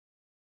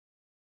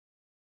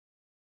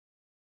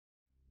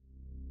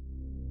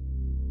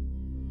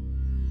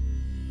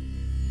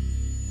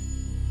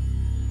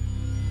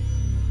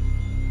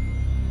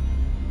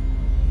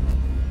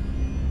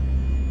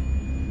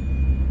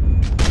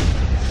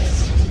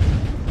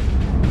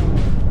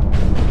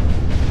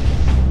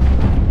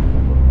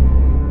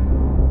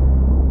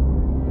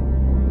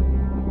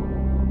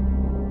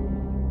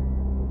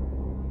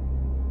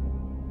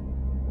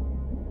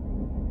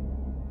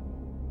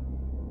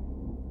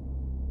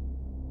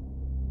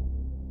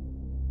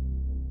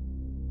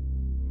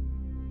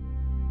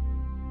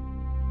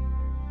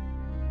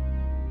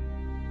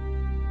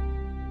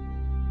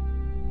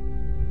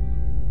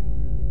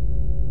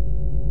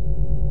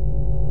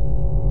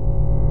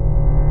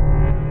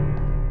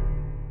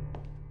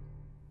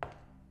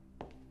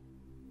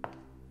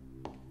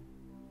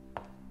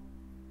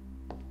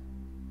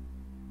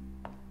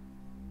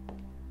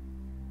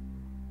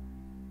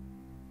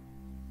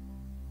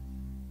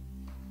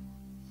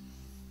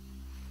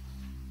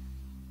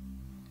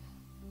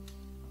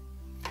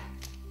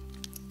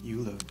You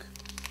look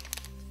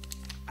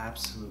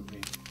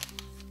absolutely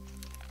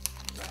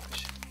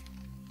ravishing.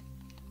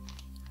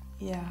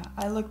 Yeah,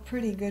 I look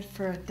pretty good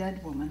for a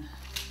dead woman.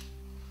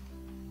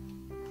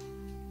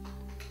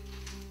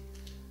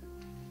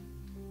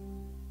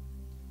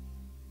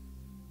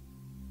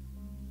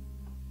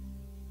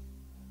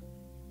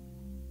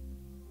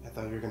 I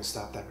thought you were going to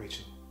stop that,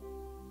 Rachel.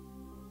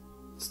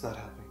 It's not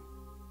helping.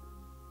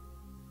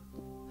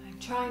 I'm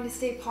trying to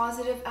stay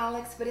positive,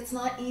 Alex, but it's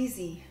not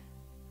easy.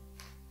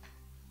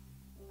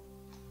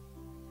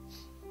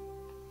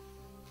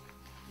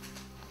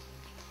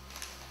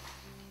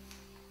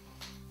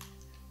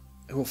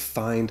 I will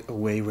find a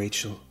way,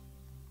 Rachel.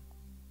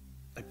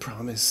 I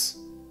promise.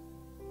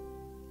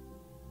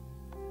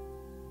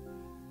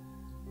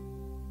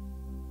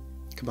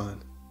 Come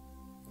on.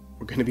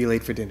 We're gonna be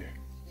late for dinner.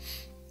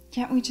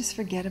 Can't we just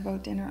forget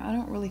about dinner? I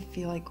don't really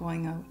feel like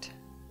going out.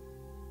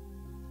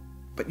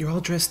 But you're all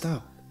dressed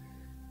up.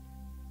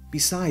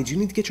 Besides, you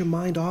need to get your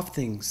mind off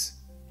things.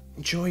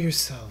 Enjoy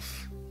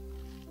yourself.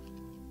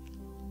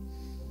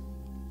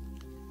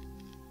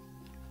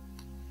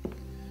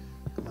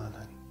 Come on,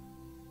 honey.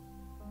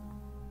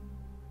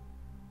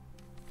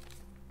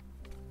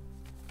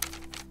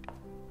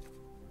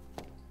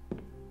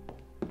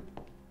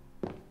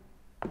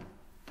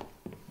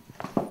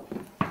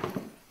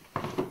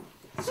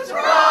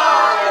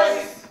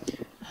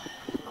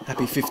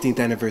 Happy 15th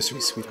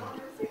anniversary, sweetheart.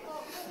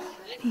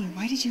 Honey,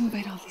 why did you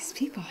invite all these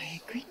people? I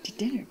agreed to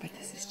dinner, but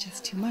this is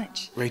just too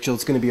much. Rachel,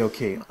 it's gonna be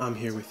okay. I'm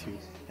here with you.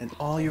 And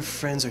all your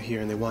friends are here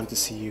and they want to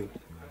see you.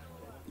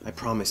 I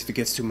promise, if it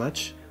gets too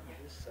much,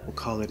 we'll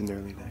call it an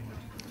early night.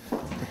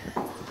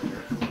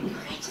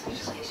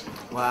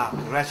 Wow,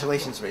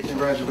 congratulations, Rachel.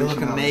 Congratulations, You look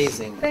Alex.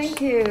 amazing.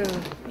 Thank you.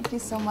 Thank you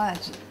so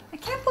much. I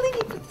can't believe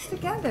you put this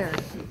together.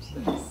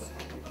 Jeez.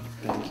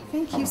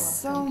 Thank you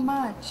so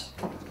much.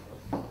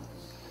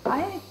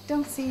 I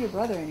don't see your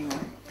brother anymore.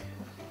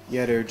 He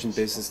had urgent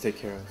business to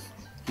take care of.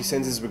 He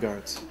sends his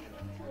regards.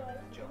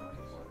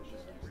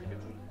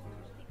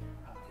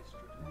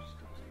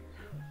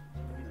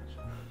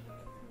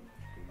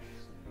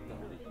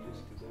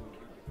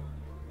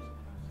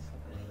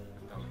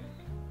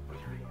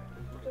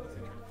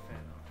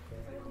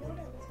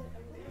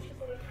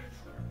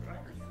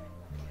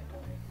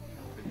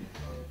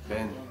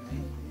 Ben,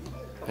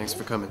 thanks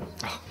for coming.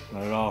 Oh,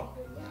 not at all.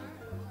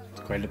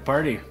 It's quite a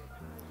party.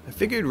 I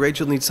figured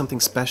Rachel needs something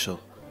special.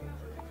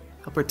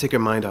 Help her take her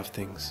mind off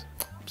things.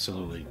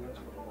 Absolutely.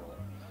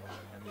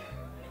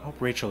 I hope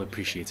Rachel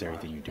appreciates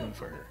everything you're doing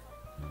for her.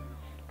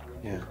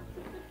 Yeah.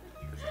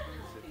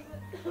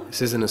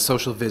 This isn't a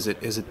social visit,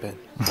 is it, Ben?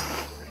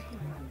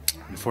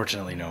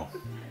 Unfortunately, no.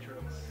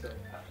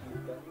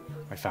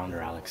 I found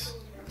her, Alex.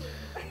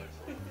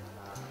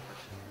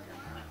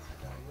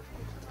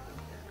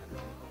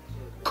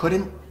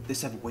 Couldn't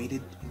this have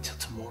waited until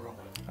tomorrow?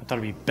 I thought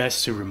it'd be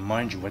best to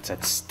remind you what's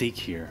at stake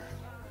here.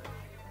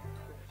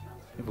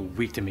 You have a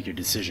week to make your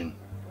decision.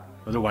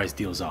 Otherwise,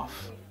 deal's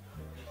off.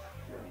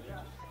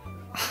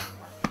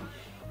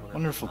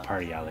 Wonderful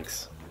party,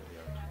 Alex.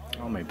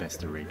 All my best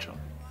to Rachel.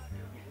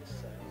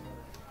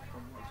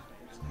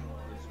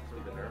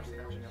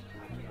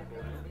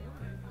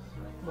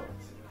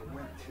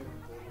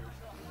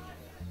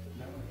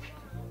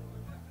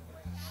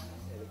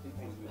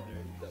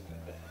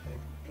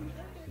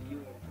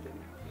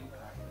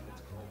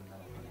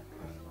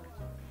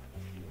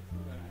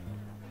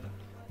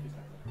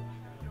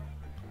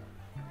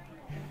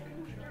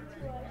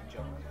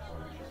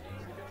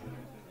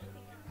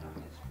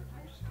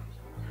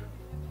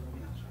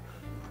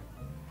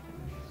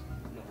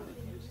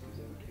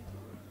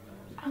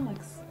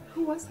 Alex,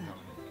 who was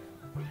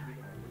that?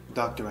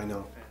 Doctor, I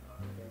know.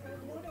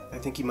 I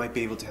think he might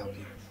be able to help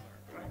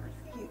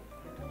you.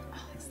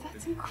 Alex,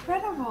 that's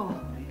incredible.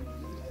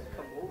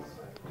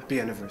 Happy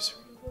anniversary.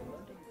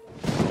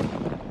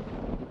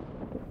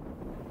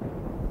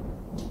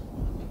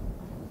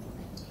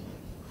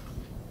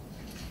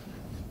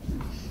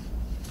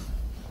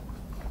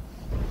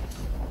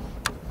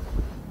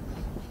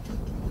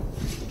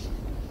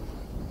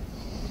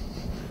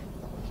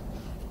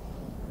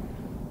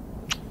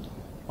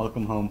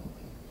 Welcome home.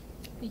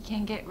 You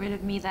can't get rid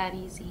of me that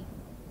easy.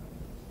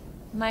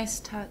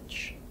 Nice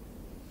touch.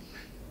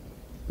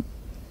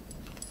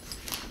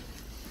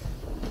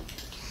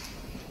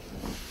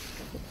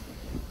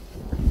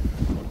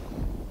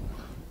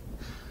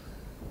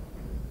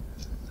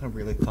 I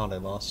really thought I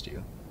lost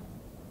you.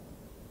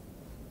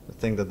 The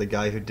thing that the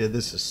guy who did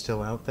this is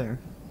still out there.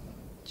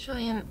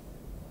 Julian,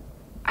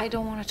 I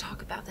don't want to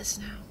talk about this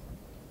now.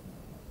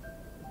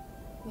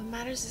 What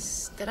matters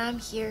is that I'm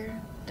here,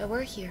 that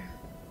we're here.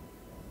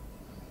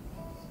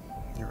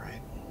 You're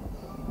right.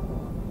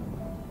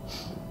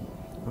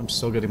 I'm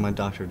still getting my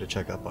doctor to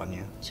check up on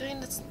you. Julian,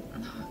 that's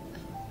not...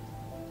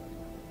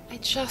 I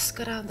just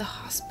got out of the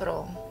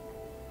hospital.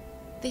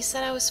 They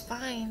said I was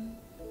fine.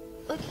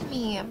 Look at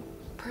me, I'm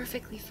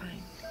perfectly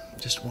fine.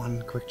 Just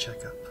one quick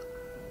checkup.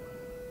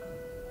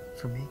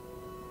 For me?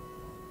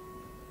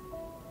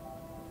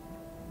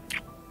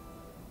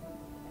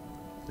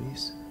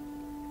 Please?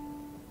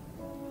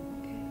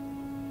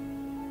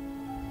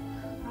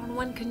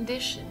 one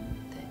condition,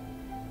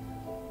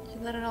 that you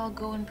let it all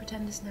go and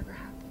pretend this never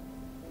happened.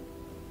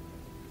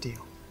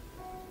 Deal.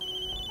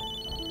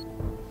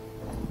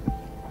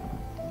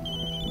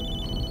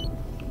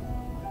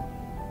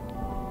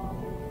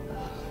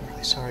 I'm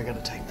really sorry I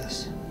gotta take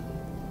this.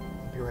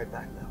 I'll be right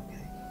back though,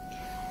 okay?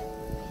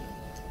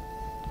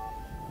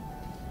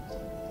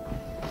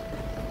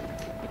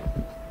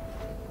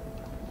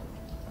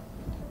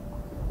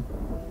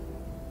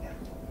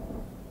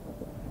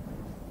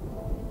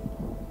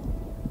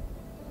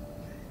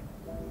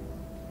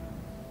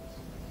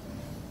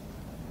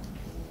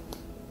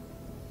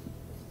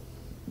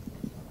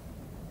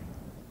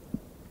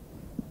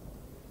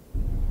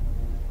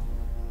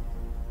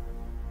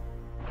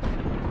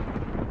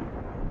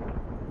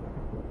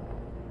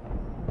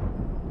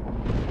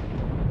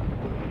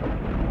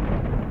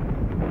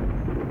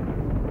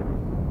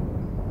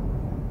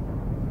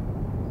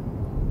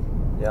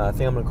 Yeah, I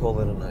think I'm gonna call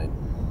it a night.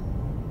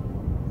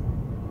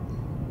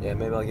 Yeah,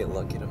 maybe I'll get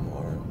lucky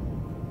tomorrow.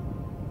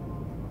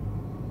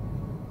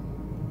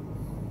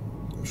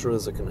 I'm sure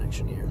there's a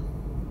connection here.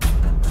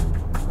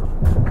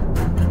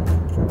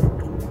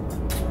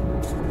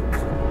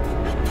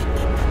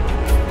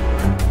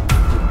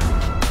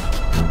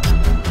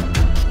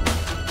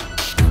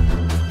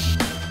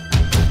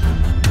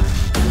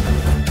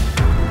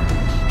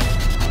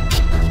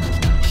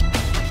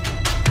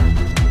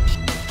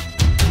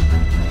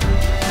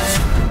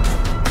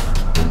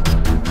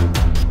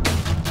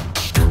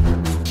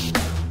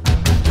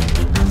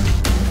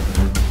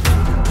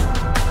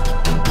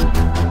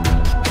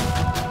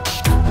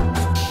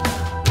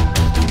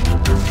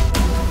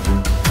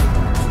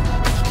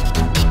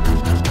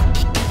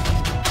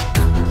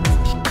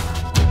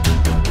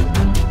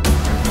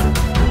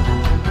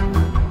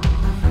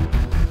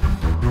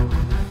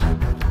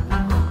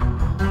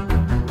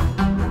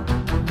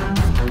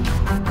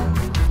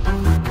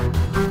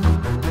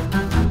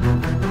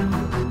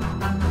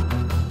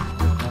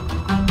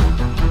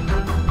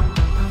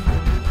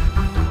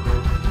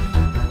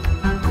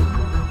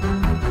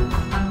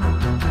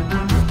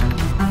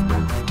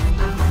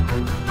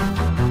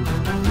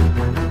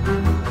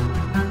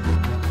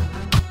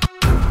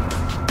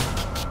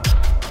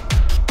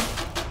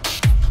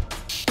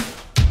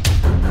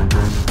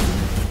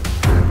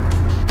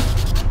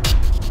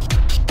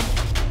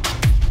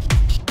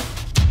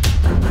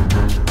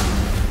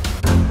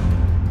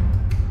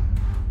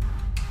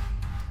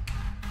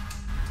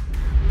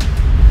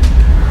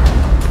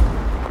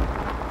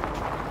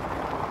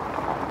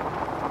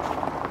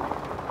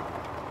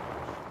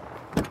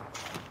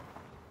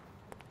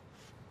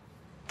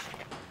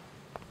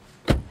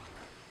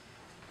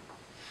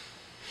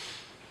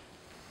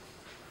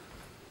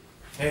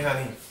 Hey,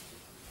 honey.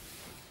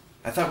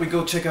 I thought we'd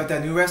go check out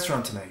that new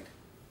restaurant tonight.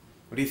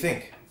 What do you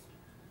think?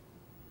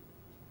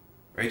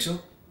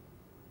 Rachel?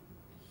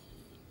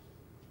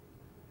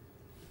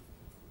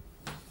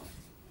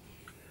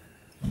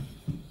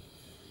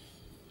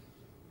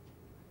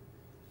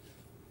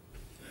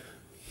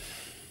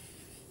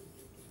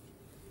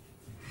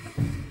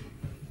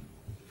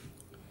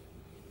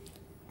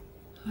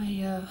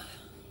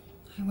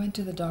 I went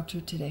to the doctor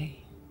today.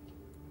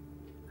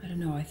 I don't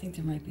know, I think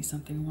there might be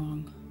something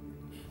wrong.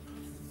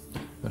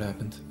 What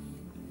happened?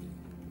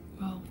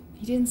 Well,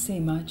 he didn't say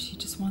much. He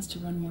just wants to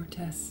run more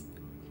tests.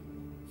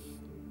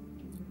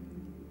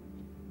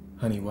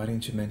 Honey, why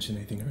didn't you mention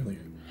anything earlier?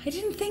 I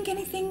didn't think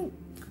anything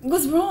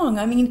was wrong.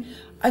 I mean,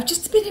 I've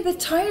just been a bit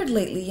tired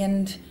lately,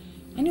 and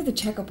I knew the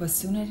checkup was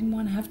soon. I didn't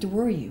want to have to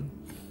worry you.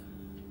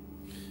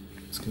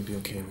 It's gonna be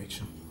okay,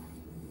 Rachel.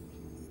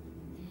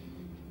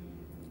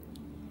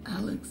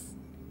 Alex,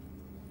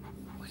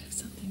 what if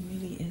something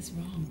really is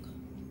wrong?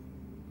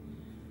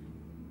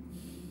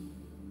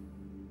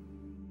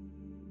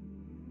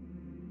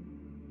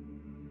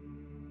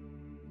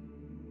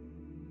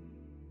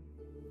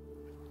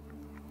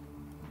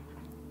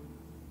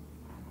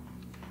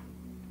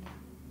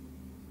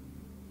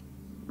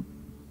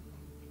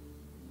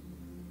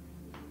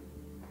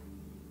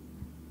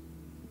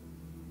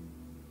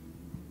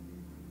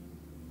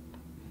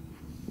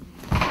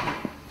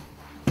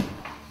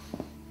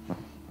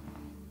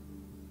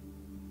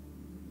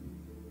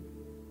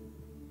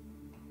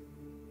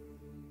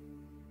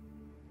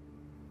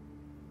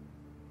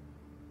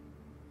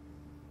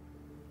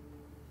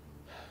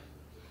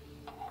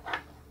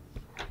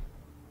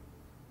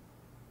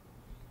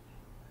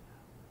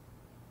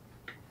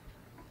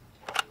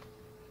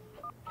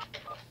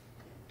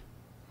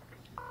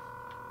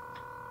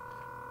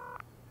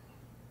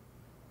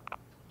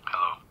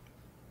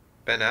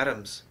 Ben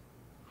Adams.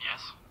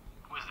 Yes?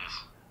 Who is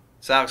this?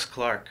 It's Alex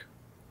Clark.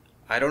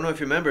 I don't know if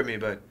you remember me,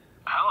 but...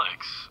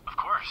 Alex, of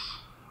course.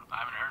 I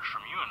haven't heard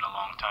from you in a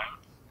long time.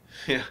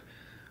 Yeah,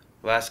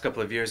 the last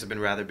couple of years have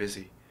been rather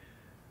busy.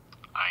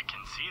 I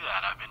can see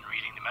that. I've been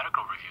reading the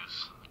medical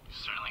reviews. You've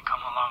certainly come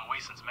a long way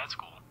since med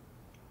school.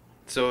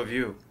 So have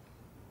you.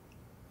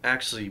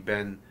 Actually,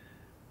 Ben,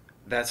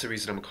 that's the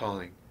reason I'm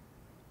calling.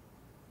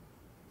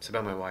 It's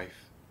about my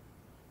wife.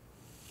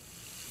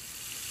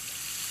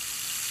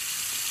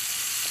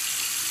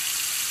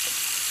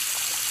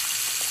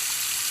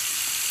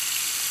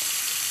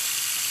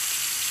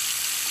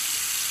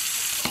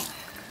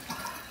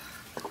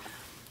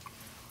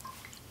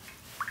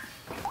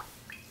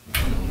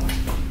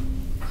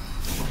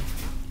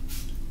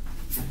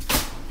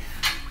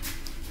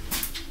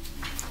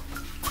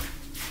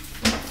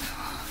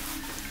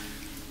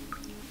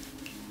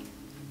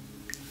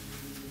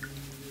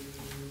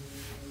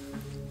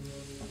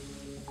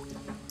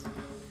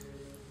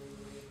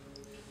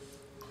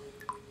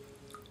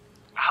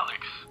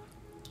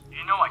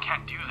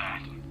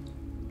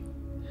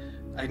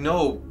 I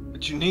know,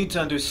 but you need to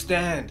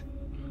understand.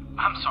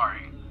 I'm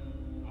sorry.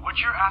 What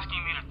you're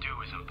asking me to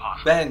do is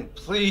impossible. Ben,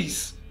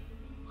 please.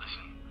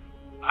 Listen,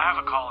 I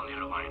have a call on the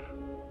other line.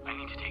 I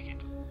need to take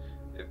it.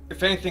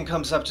 If anything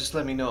comes up, just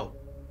let me know.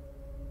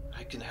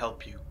 I can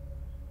help you.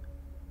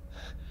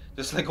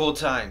 Just like old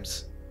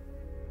times.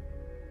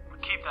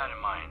 Keep that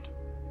in mind.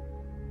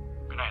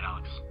 Good night,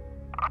 Alex.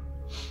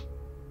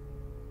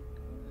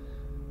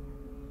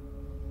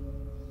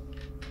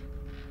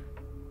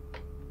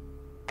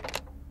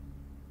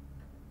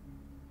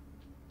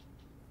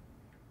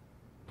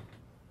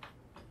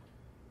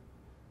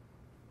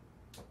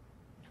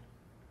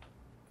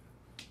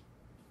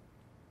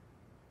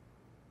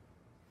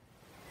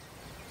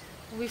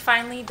 We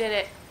finally did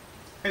it.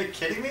 Are you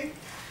kidding me?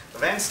 The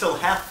van's still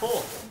half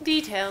full.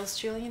 Details,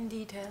 Julian,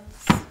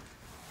 details.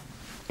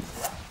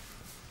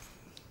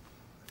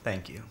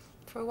 Thank you.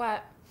 For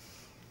what?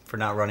 For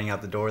not running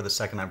out the door the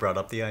second I brought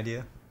up the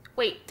idea.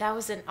 Wait, that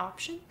was an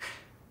option?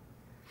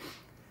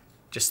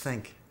 Just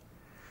think.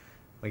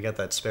 We got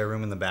that spare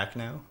room in the back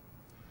now.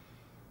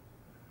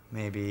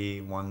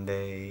 Maybe one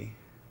day...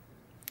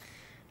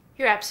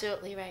 You're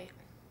absolutely right.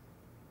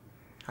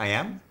 I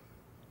am?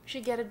 We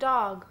should get a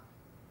dog.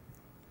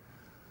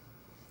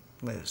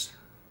 Liz,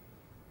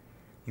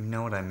 you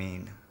know what I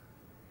mean.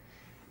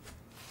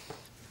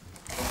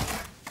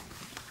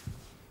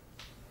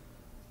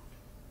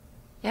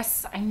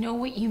 Yes, I know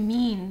what you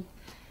mean.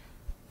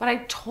 But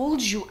I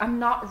told you I'm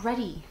not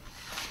ready.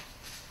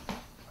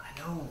 I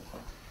know.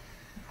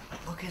 But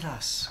look at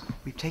us.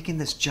 We've taken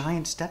this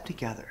giant step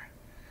together.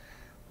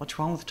 What's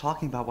wrong with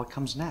talking about what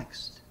comes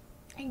next?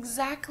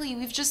 Exactly.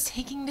 We've just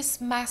taken this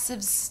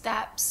massive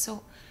step,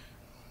 so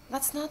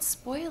let's not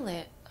spoil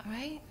it, all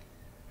right?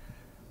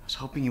 I was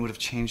hoping you would have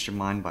changed your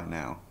mind by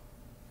now.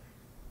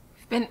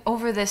 We've been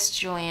over this,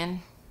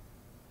 Julian.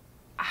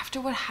 After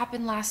what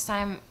happened last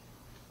time,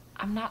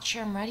 I'm not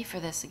sure I'm ready for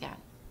this again.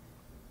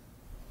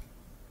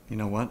 You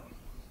know what?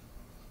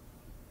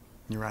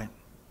 You're right.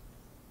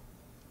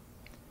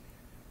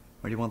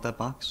 Where do you want that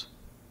box?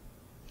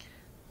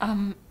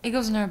 It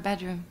goes in our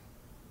bedroom.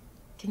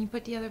 Can you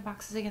put the other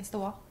boxes against the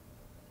wall?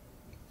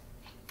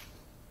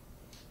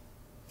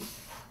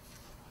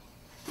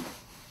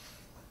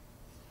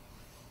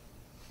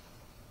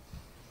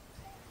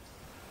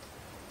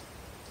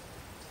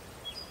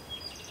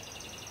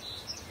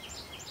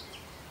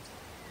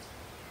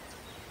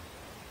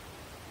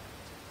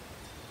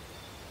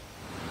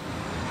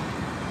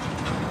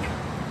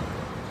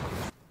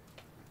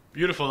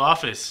 Beautiful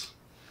office.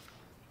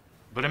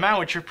 But a man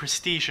with your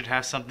prestige should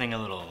have something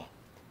a little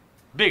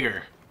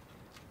bigger.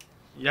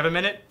 You have a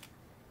minute?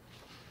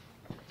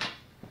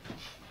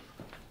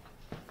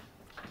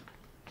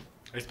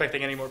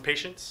 Expecting any more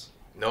patients?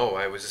 No,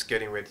 I was just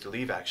getting ready to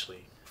leave,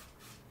 actually.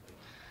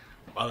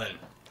 Well then,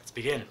 let's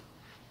begin.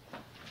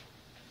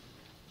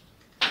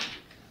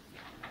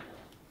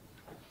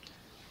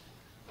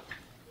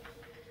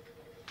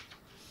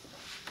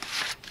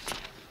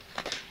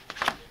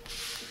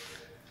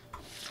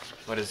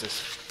 What is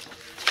this?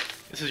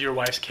 This is your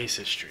wife's case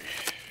history.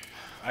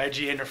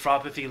 IgA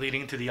nephropathy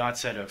leading to the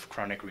onset of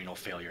chronic renal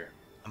failure.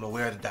 I'm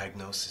aware of the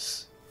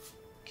diagnosis.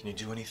 Can you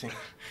do anything?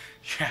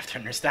 You have to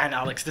understand,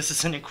 Alex, this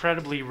is an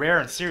incredibly rare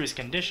and serious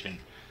condition.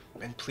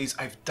 Ben, please,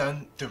 I've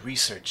done the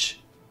research.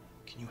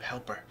 Can you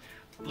help her?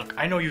 Look,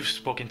 I know you've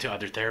spoken to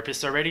other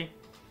therapists already.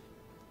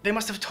 They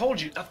must have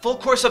told you. A full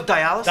course of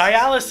dialysis?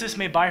 Dialysis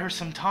may buy her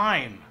some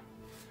time.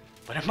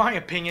 But in my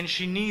opinion,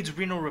 she needs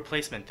renal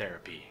replacement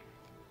therapy.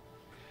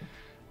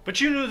 But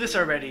you knew this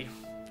already,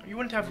 or you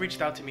wouldn't have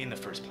reached out to me in the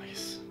first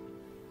place.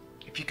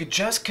 If you could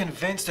just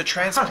convince the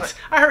transplant...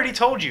 I already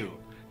told you.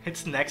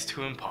 It's next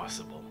to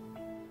impossible.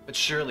 But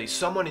surely,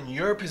 someone in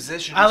your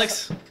position...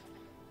 Alex,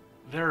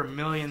 there are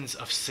millions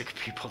of sick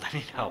people that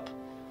need help.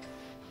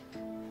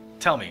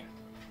 Tell me,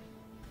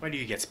 why do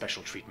you get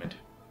special treatment?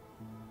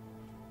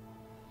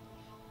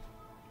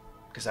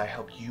 Because I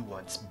helped you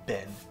once,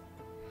 Ben.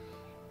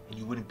 And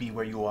you wouldn't be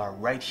where you are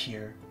right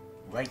here,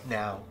 right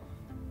now,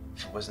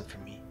 if it wasn't for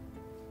me.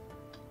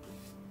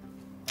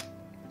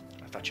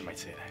 I thought you might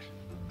say that.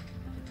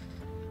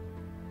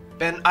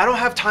 Ben, I don't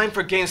have time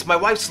for games. My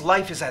wife's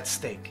life is at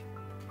stake.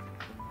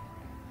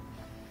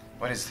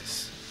 What is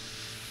this?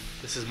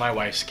 This is my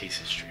wife's case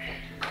history.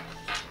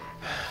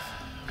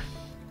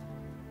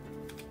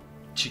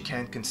 She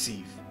can't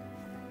conceive.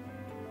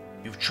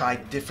 You've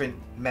tried different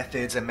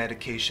methods and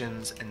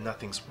medications and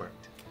nothing's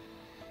worked.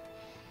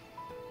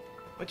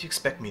 What do you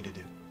expect me to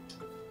do?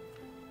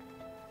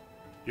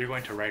 You're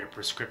going to write a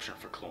prescription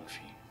for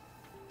clonfene.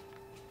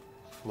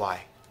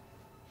 Why?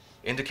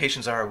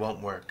 Indications are it won't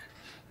work.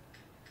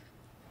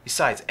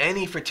 Besides,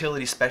 any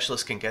fertility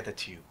specialist can get it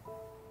to you.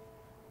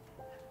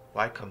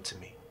 Why come to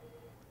me?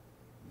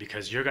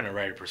 Because you're going to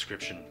write a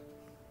prescription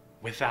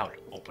without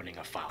opening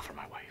a file for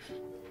my wife.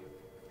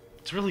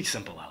 It's really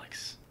simple,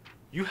 Alex.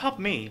 You help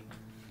me,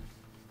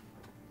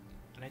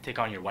 and I take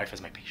on your wife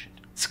as my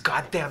patient. It's a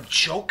goddamn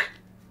joke.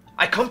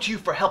 I come to you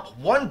for help,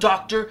 one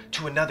doctor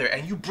to another,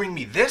 and you bring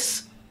me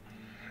this?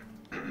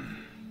 What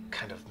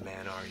kind of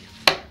man are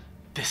you?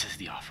 This is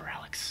the offer,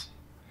 Alex.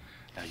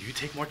 Now you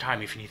take more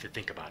time if you need to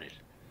think about it.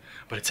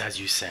 But it's as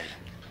you said.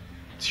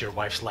 It's your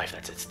wife's life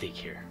that's at stake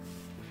here.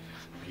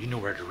 You know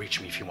where to reach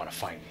me if you want to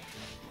find me.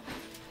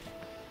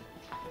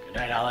 Good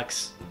night,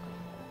 Alex.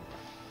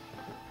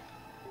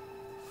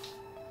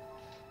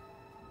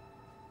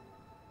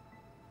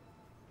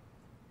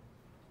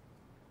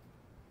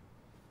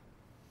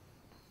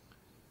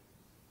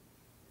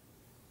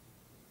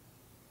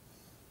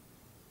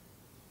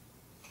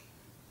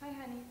 Hi,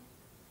 honey.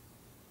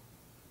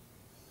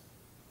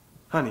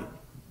 Honey,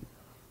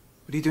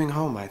 what are you doing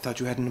home? I thought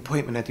you had an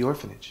appointment at the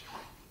orphanage.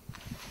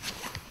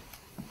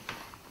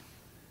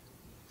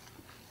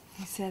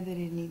 He said that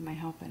he didn't need my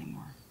help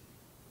anymore.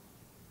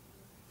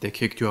 They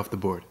kicked you off the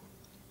board.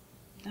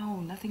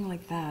 No, nothing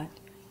like that.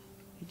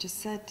 He just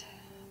said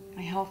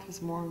my health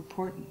was more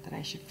important, that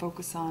I should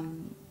focus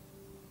on...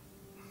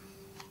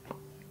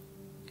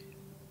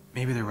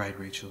 Maybe they're right,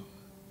 Rachel.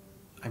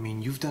 I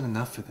mean, you've done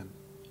enough for them.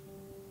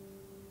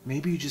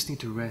 Maybe you just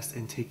need to rest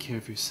and take care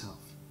of yourself.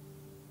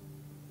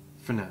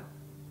 For now.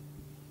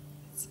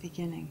 It's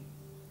beginning,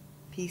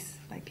 piece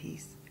by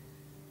piece.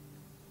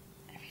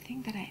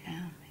 Everything that I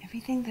am,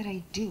 everything that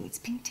I do, it's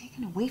being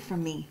taken away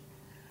from me.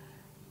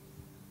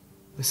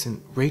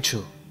 Listen,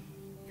 Rachel,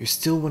 you're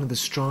still one of the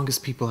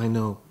strongest people I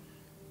know.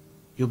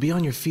 You'll be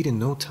on your feet in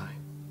no time.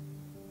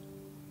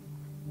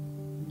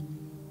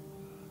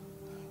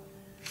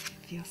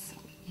 I feel so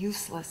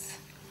useless.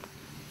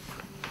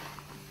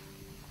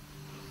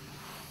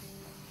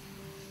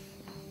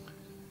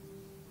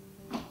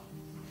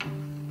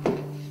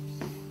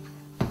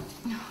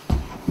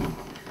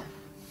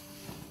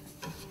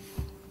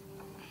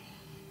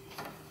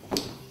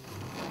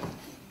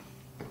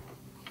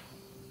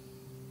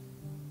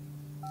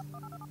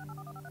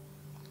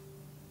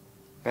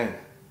 Ben,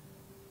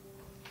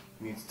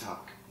 we need to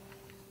talk.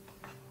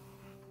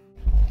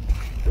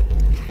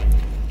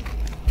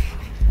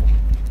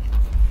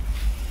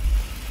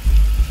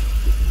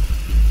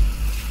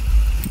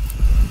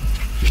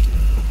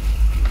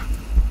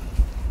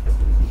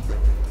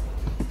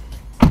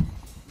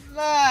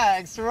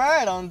 Max,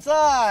 right on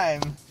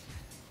time.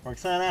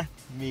 Roxana,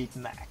 meet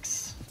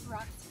Max.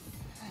 Roxy.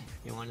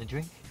 You want a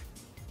drink?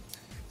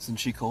 Isn't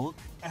she cold?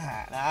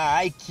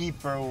 I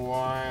keep her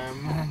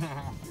warm.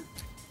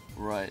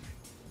 Right.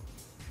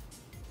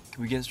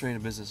 Can we get straight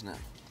into business now?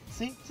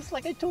 See, just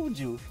like I told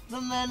you, the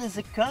man is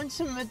a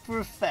consummate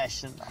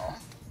professional.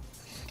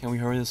 Can we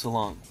hurry this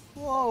along?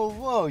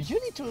 Whoa,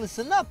 you need to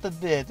listen up a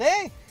bit,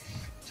 eh?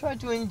 Try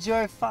to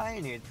enjoy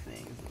finer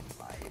things in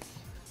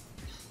life.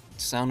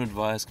 Sound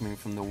advice coming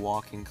from the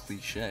walking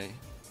cliche.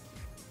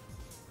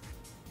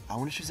 I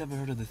wonder if she's ever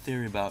heard of the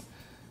theory about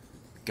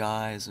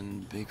guys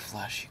and big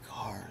flashy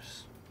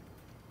cars.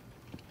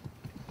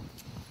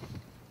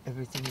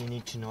 Everything you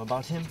need to know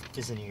about him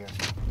is in here.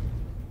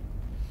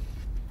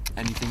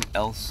 Anything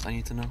else I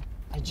need to know?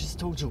 I just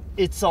told you,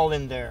 it's all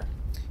in there.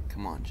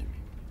 Come on, Jimmy.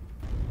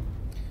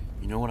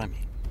 You know what I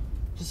mean.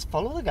 Just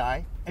follow the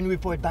guy and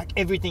report back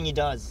everything he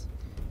does.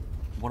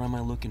 What am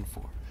I looking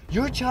for?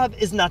 Your job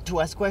is not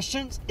to ask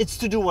questions, it's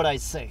to do what I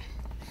say.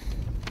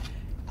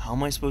 How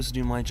am I supposed to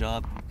do my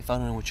job if I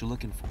don't know what you're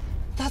looking for?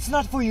 That's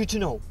not for you to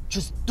know.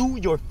 Just do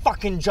your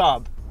fucking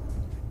job.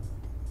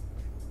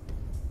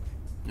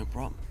 No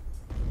problem.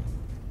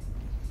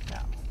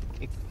 Now,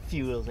 if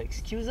you will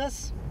excuse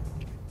us.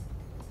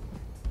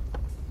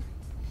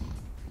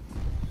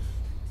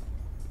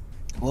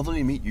 Lovely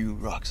to meet you,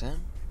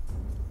 Roxanne.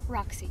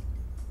 Roxy.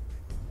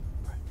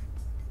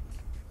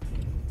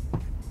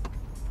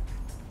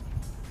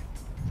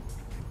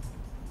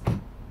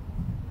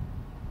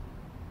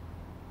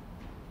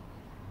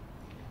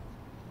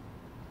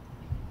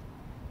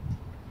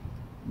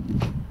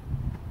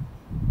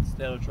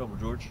 Stay out of trouble,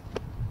 George.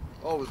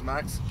 Always,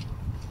 Max.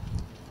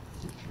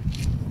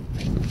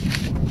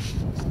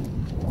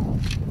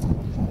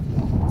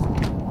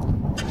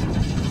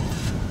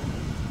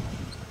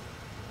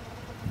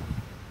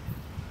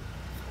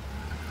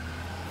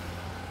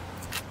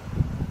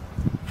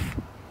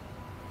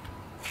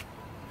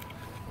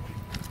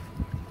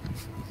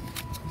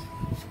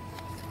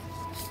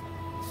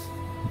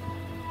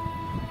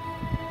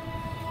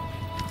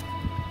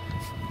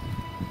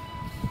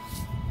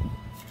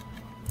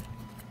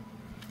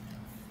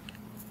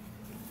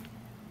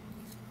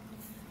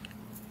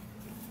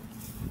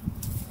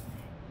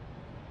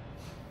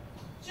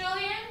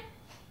 Julian?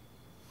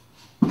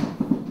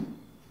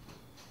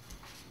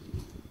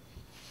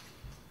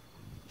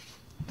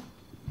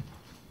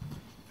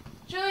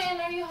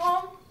 Julian, are you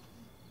home?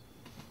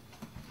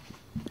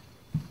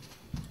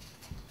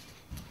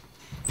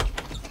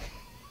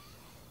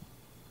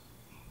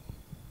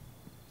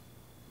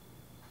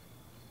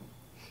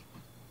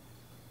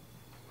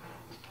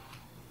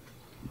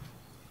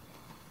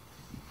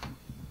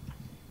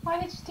 Why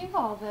did you do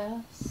all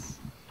this?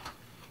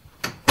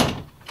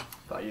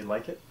 Thought you'd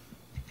like it.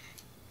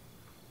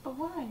 But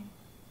why?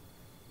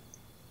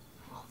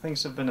 Well,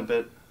 things have been a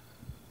bit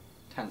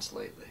tense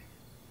lately.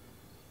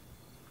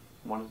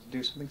 Wanted to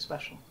do something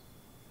special.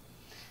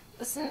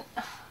 Listen,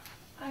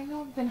 I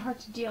know I've been hard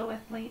to deal with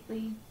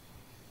lately.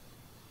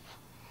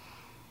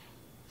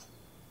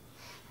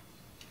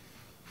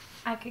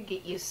 I could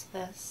get used to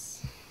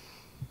this.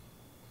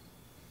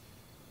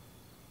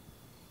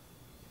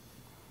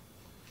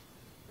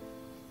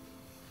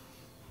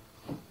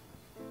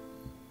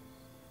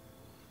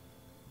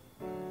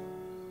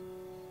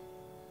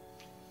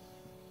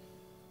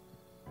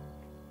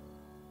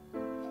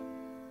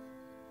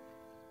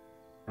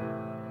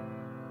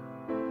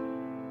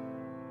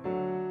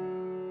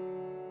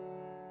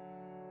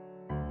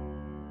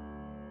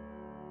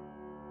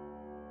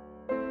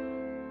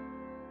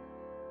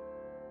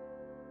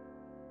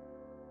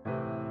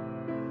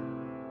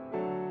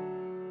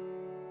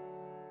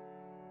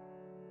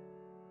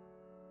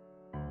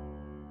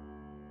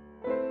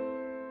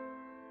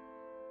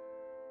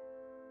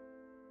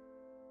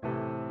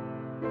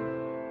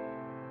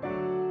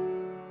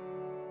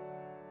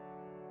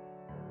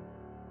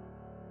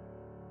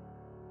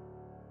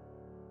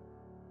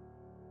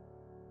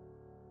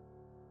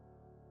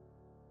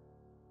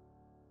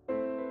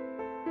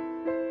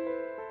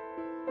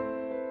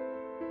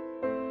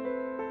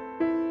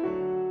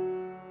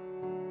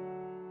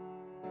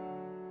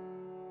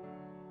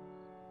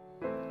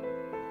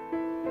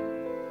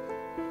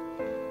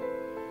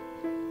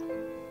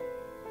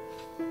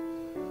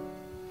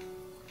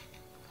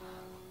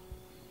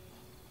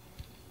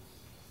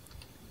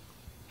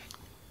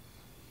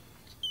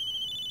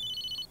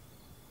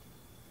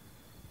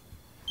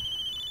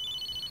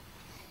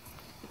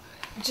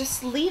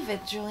 Just leave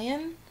it,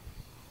 Julian.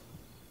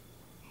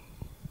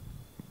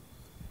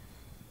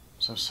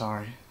 So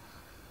sorry.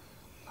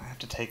 I have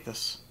to take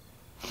this.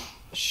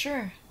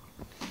 Sure.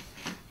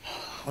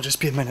 I'll just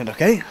be a minute,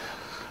 okay?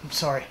 I'm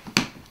sorry.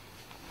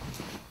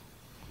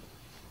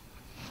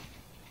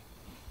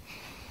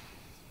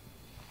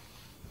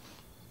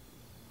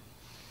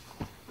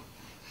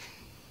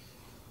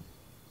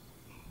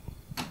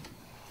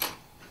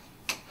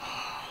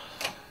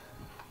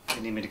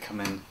 They need me to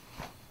come in.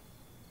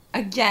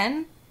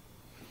 Again?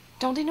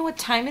 Don't they know what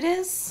time it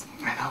is?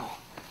 I know.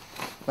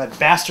 That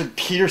bastard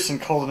Peterson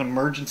called an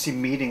emergency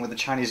meeting with the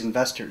Chinese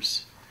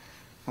investors.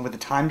 And with the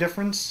time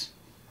difference?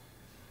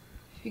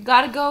 If you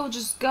gotta go,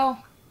 just go.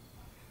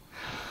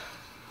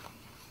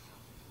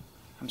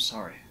 I'm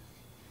sorry.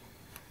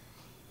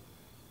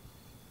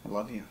 I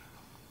love you.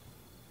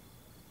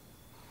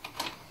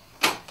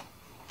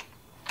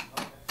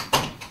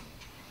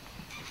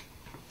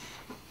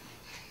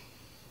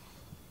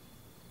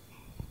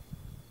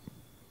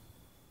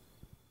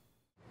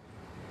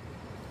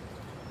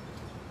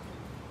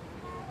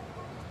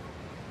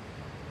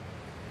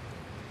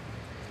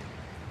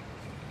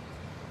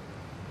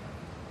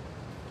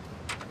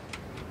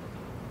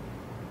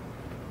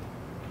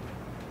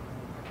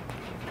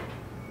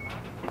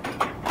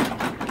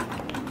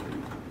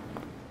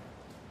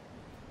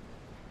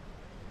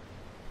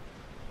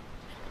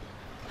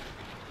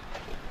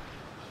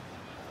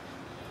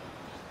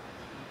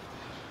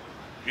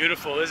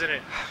 Beautiful, isn't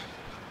it?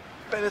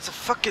 Man, it's a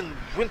fucking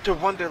winter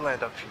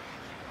wonderland up here.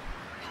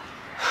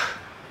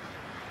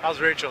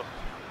 How's Rachel?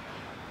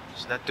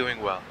 She's not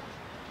doing well.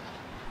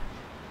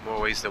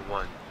 More ways than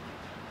one.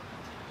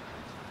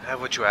 I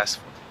have what you asked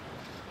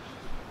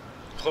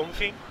for.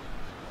 Clomiphene?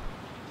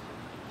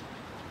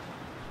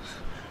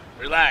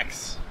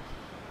 Relax.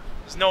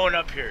 There's no one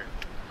up here.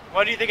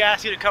 Why do you think I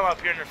asked you to come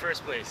up here in the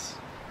first place?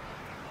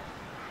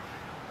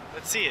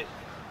 Let's see it.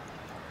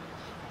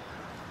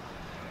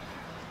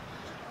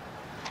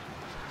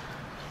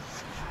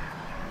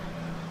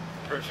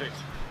 Perfect.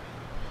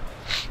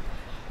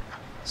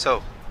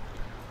 So,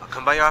 I'll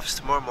come by your office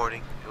tomorrow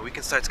morning, and we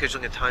can start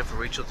scheduling a time for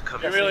Rachel to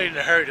come. You're really in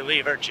a hurry to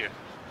leave, aren't you?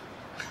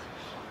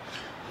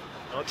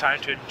 No time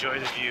to enjoy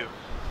the view.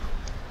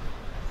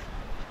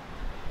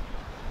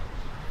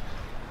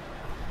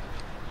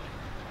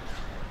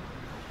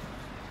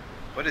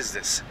 What is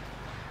this?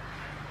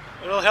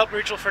 It'll help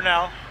Rachel for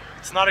now.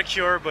 It's not a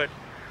cure, but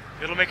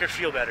it'll make her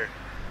feel better.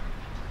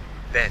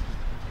 Ben,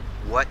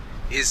 what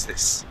is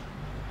this?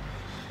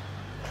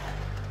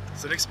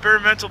 It's an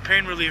experimental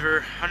pain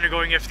reliever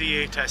undergoing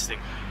FDA testing.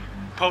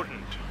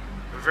 Potent,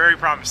 but very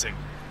promising.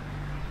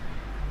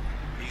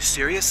 Are you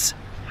serious?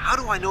 How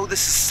do I know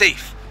this is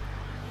safe?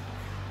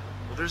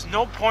 Well, there's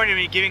no point in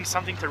me giving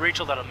something to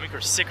Rachel that'll make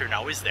her sicker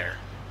now, is there?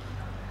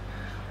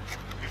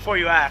 Before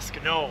you ask,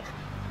 no.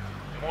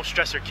 It won't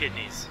stress her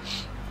kidneys.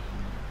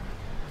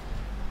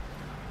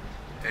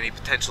 Any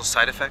potential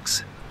side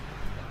effects?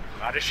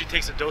 Not if she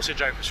takes the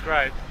dosage I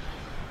prescribed.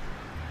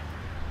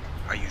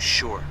 Are you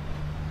sure?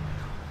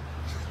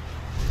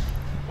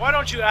 Why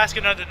don't you ask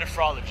another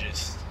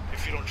nephrologist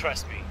if you don't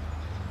trust me?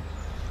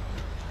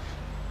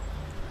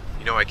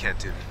 You know I can't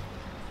do that.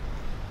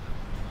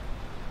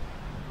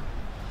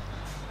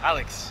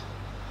 Alex,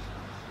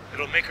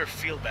 it'll make her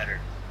feel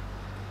better.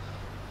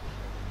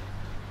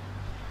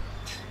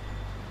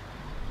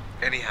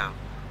 Anyhow,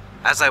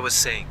 as I was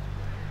saying,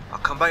 I'll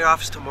come by your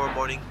office tomorrow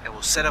morning and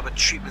we'll set up a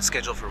treatment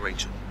schedule for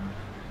Rachel.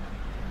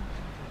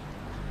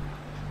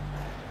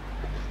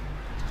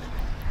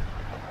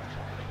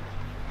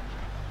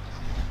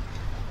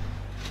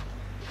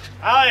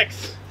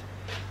 Alex!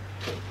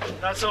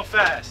 Not so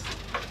fast.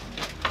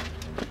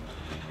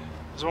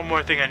 There's one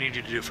more thing I need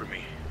you to do for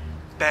me.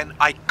 Ben,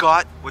 I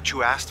got what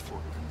you asked for.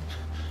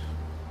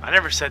 I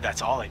never said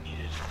that's all I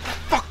needed.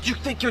 Fuck you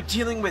think you're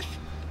dealing with?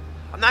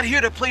 I'm not here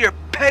to play your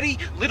petty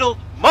little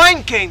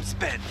mind games,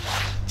 Ben.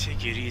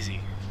 Take it easy.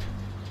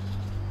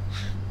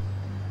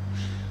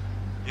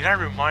 Need I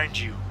remind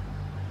you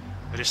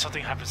that if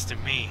something happens to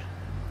me,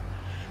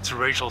 it's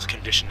Rachel's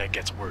condition that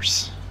gets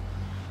worse.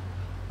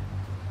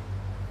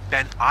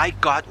 Ben, I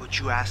got what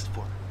you asked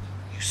for.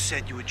 You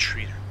said you would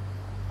treat her.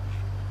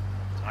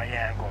 I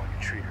am going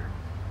to treat her.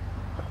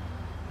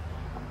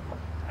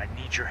 I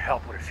need your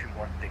help with a few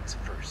more things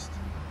first.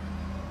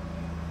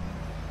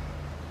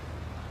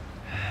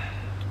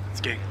 It's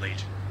getting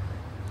late.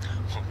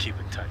 We'll keep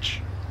in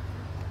touch.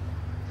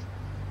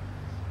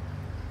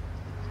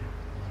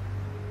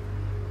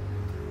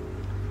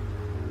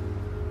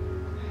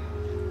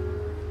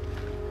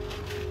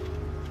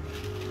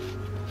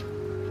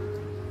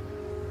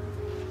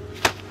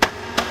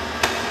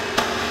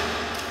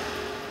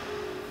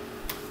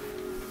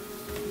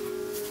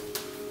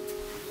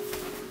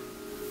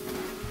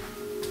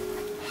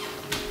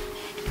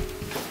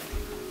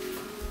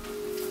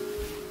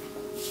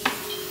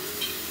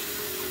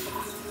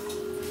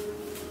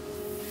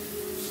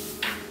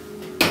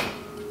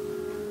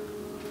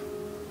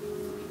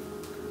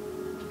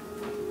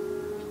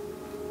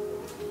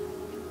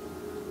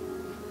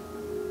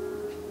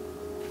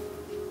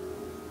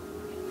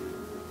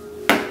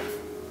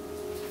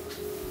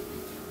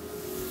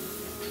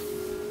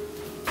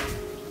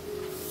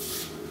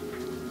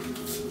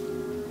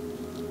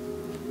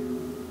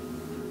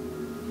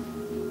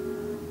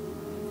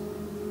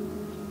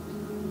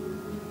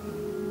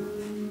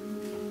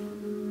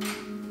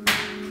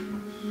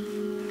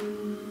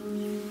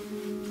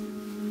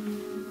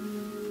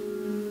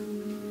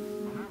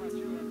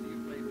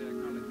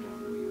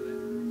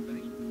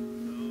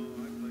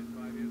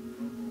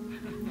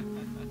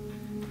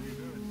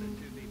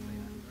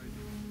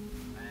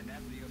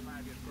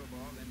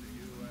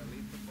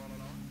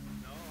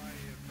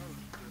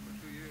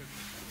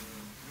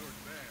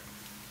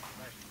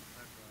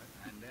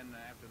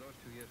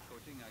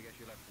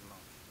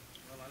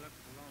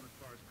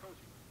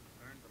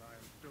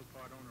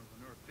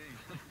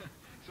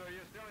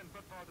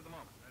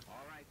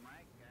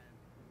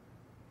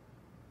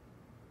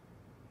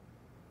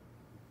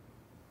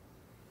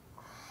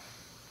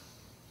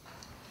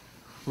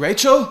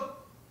 Rachel?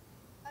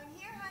 I'm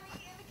here,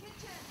 honey, in the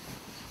kitchen.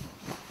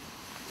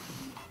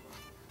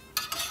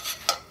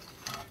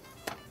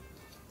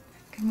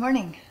 Good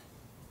morning.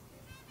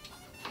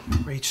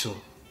 Rachel,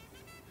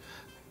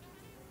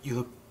 you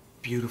look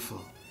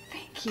beautiful.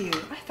 Thank you.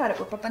 I thought it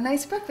whipped up a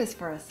nice breakfast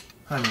for us.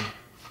 Honey,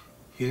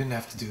 you didn't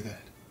have to do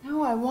that.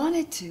 No, I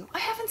wanted to. I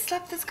haven't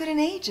slept this good in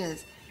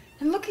ages.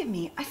 And look at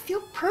me. I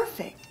feel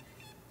perfect.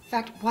 In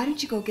fact, why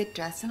don't you go get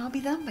dressed and I'll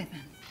be done by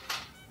then?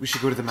 We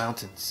should go to the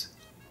mountains.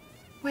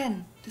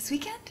 When? This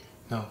weekend?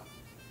 No,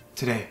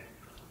 today.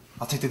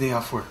 I'll take the day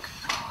off work.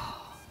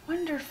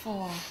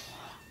 Wonderful.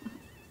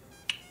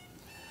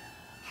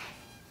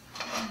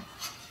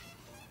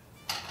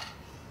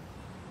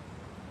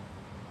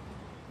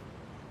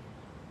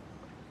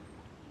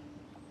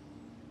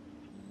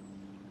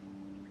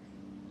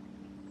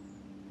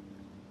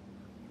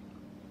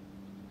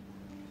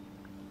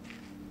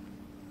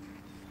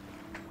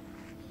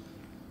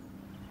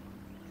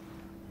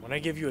 When I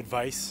give you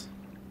advice,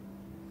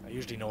 I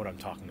usually know what I'm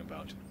talking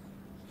about.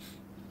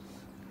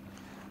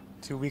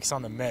 2 weeks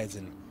on the meds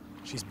and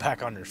she's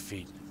back on her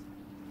feet,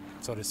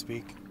 so to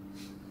speak.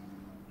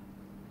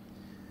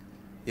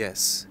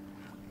 Yes.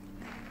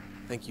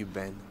 Thank you,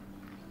 Ben.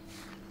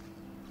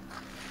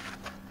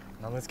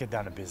 Now let's get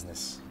down to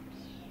business.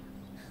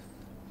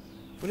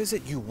 What is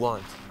it you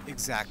want,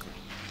 exactly?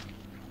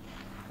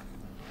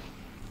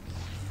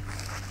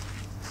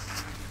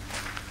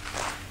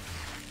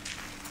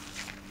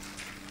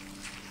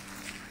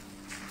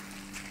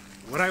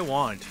 What I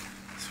want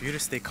is for you to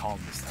stay calm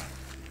this time.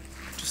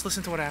 Just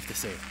listen to what I have to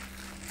say.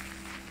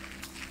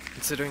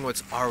 Considering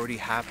what's already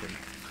happened,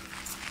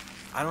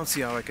 I don't see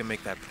how I can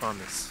make that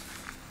promise.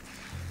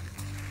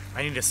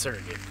 I need a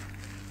surrogate.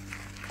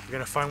 You're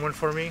gonna find one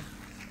for me?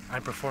 I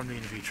perform the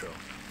in vitro.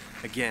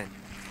 Again,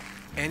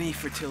 any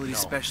fertility No,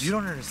 specialist... you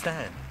don't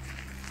understand.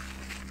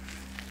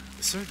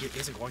 The surrogate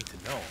isn't going to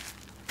know.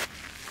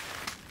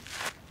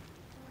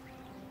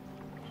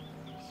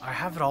 I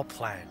have it all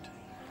planned.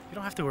 You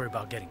don't have to worry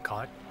about getting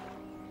caught.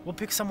 We'll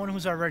pick someone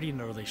who's already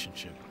in a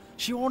relationship.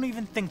 She won't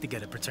even think to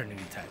get a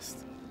paternity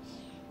test.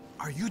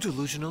 Are you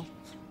delusional?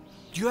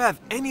 Do you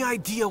have any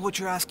idea what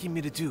you're asking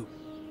me to do?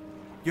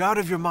 You're out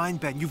of your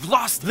mind, Ben. You've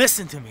lost...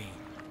 Listen to me.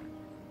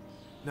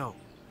 No.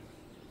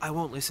 I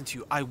won't listen to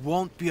you. I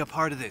won't be a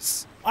part of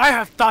this. I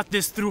have thought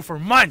this through for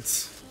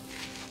months.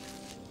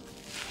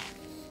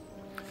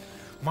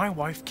 My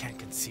wife can't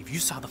conceive. You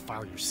saw the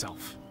file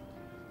yourself.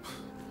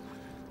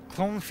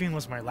 Clomifene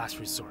was my last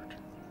resort,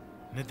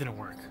 and it didn't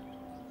work.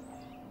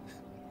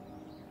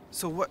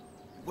 So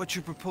what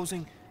you're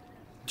proposing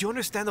Do you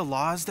understand the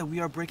laws that we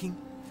are breaking?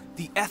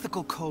 The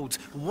ethical codes.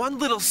 One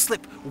little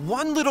slip,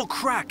 one little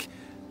crack.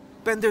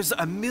 Ben, there's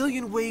a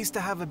million ways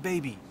to have a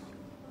baby.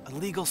 A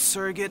legal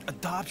surrogate,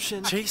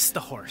 adoption. Chase the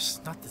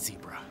horse, not the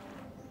zebra.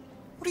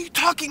 What are you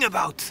talking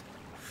about?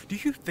 Do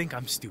you think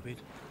I'm stupid?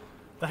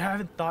 That I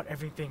haven't thought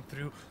everything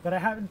through? That I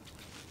haven't...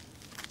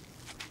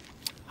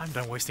 I'm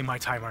done wasting my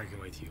time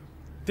arguing with you.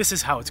 This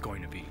is how it's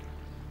going to be.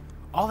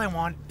 All I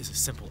want is a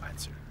simple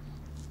answer.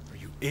 Are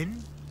you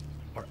in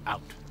or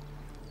out?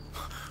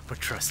 But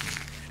trust me,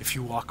 if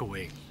you walk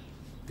away,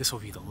 this will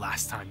be the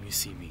last time you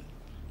see me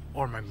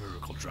or my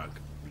miracle drug.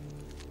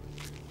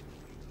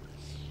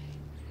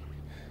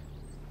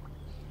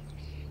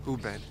 Who,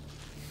 Ben?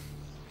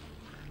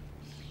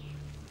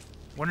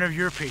 One of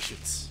your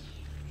patients.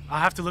 I'll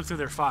have to look through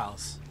their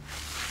files.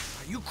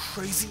 Are you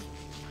crazy?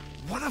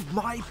 One of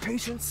my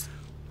patients?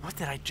 What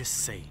did I just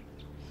say?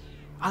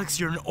 Alex,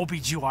 you're an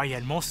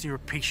OBGYN. Most of your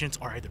patients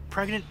are either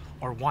pregnant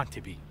or want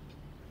to be.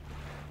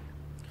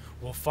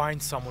 We'll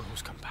find someone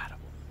who's compatible.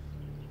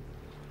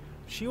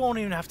 She won't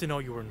even have to know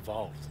you were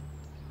involved.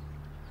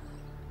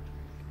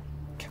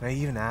 Can I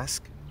even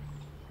ask?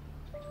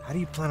 How do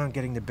you plan on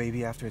getting the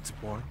baby after it's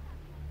born?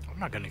 I'm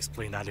not gonna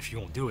explain that if you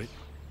won't do it.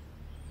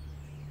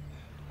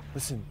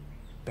 Listen,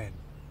 Ben.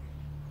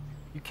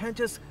 You can't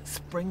just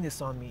spring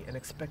this on me and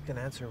expect an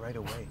answer right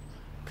away.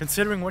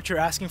 Considering what you're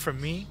asking from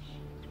me,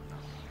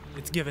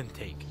 it's give and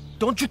take.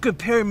 Don't you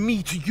compare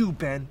me to you,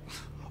 Ben.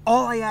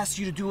 All I asked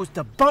you to do was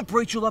to bump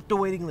Rachel up the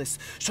waiting list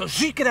so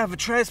she can have a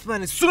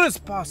transplant as soon as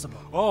possible.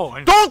 Oh,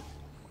 and Don't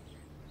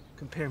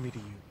compare me to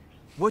you.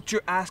 What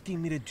you're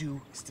asking me to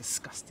do is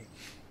disgusting.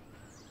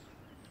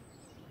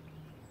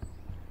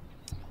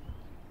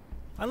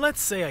 And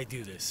let's say I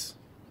do this,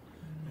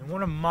 and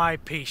one of my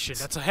patients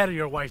that's ahead of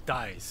your wife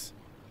dies.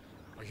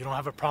 Or you don't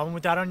have a problem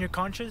with that on your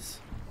conscience?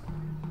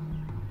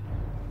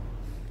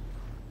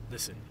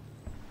 Listen,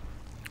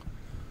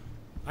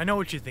 I know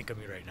what you think of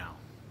me right now.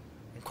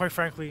 And quite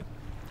frankly,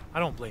 I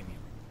don't blame you.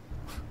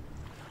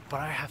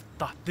 But I have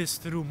thought this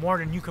through more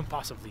than you can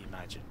possibly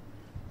imagine.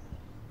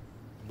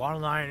 The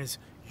bottom line is,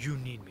 you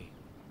need me.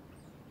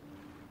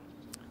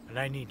 And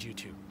I need you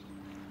too.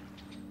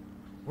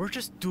 We're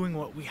just doing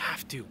what we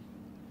have to.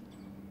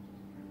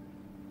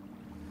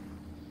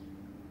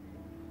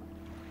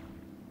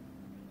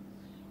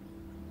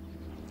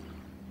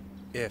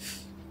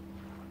 If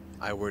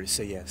I were to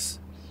say yes,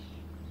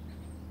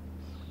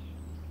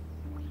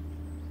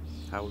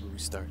 how would we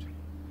start?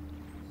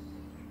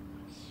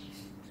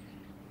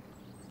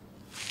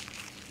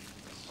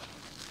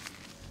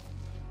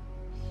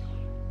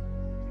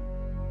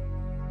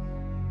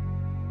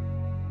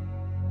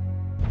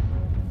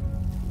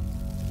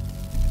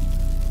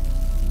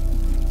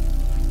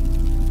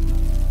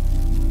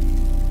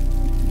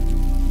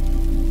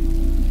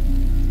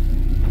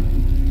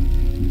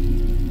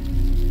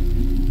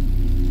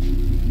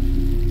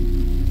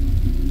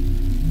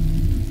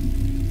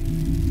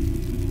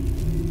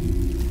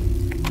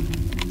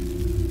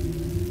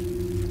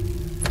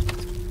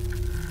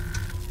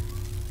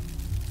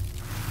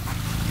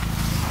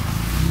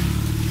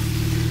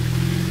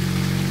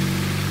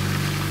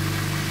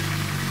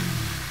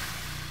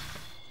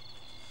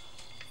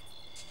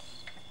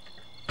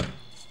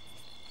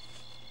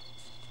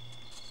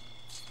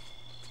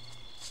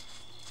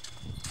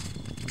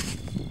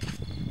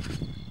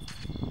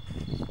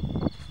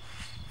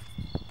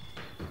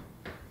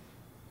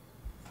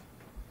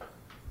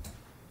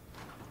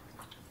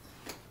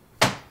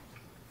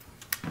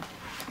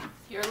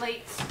 You're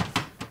late.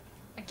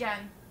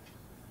 Again.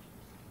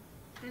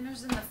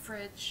 Dinner's in the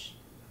fridge.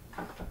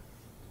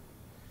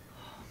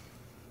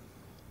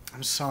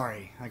 I'm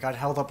sorry. I got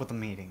held up with a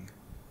meeting.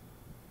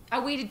 I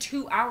waited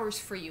 2 hours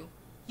for you.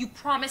 You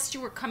promised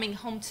you were coming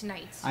home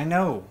tonight. I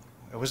know.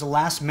 It was a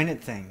last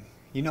minute thing.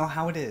 You know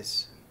how it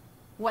is.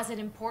 Was it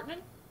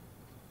important?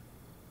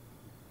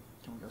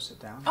 Can we go sit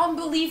down?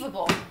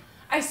 Unbelievable.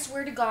 I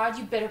swear to God,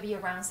 you better be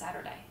around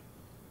Saturday.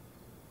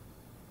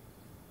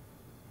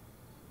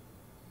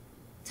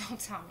 Don't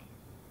tell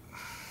me.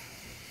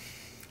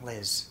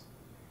 Liz,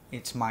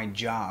 it's my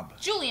job.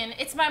 Julian,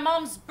 it's my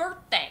mom's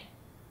birthday.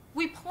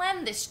 We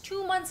planned this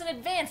 2 months in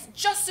advance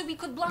just so we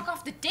could block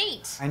off the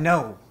date. I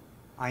know.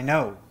 I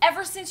know.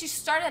 Ever since you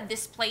started at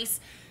this place,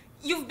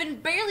 you've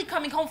been barely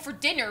coming home for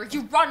dinner.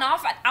 You run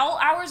off at all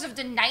hours of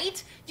the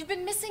night. You've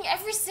been missing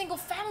every single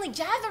family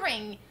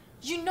gathering.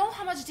 You know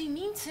how much they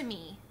mean to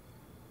me.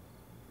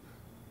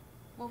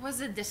 What was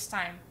it this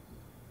time?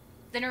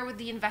 Dinner with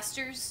the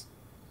investors?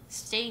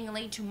 Staying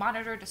late to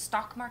monitor the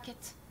stock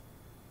market?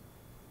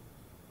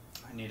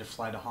 I need to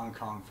fly to Hong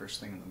Kong first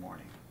thing in the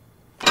morning.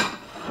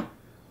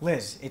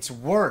 Liz, it's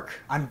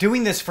work. I'm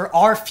doing this for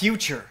our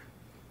future.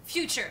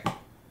 Future?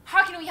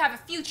 How can we have a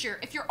future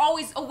if you're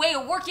always away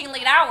or working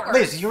late hours?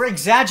 Liz, you're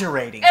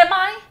exaggerating. Am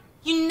I?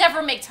 You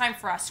never make time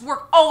for us.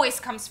 Work always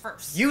comes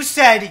first. You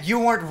said you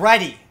weren't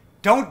ready.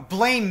 Don't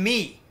blame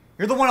me.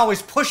 You're the one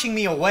always pushing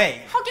me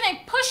away. How can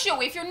I push you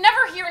away if you're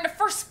never here in the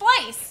first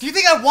place? Do you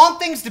think I want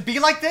things to be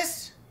like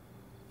this?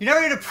 You never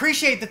even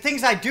appreciate the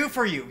things I do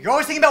for you. You're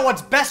always thinking about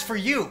what's best for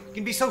you. You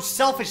can be so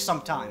selfish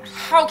sometimes.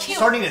 How cute.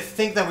 Starting to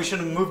think that we should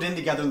have moved in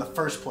together in the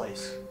first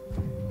place.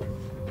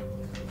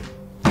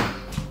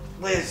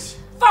 Liz.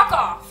 Fuck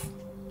off!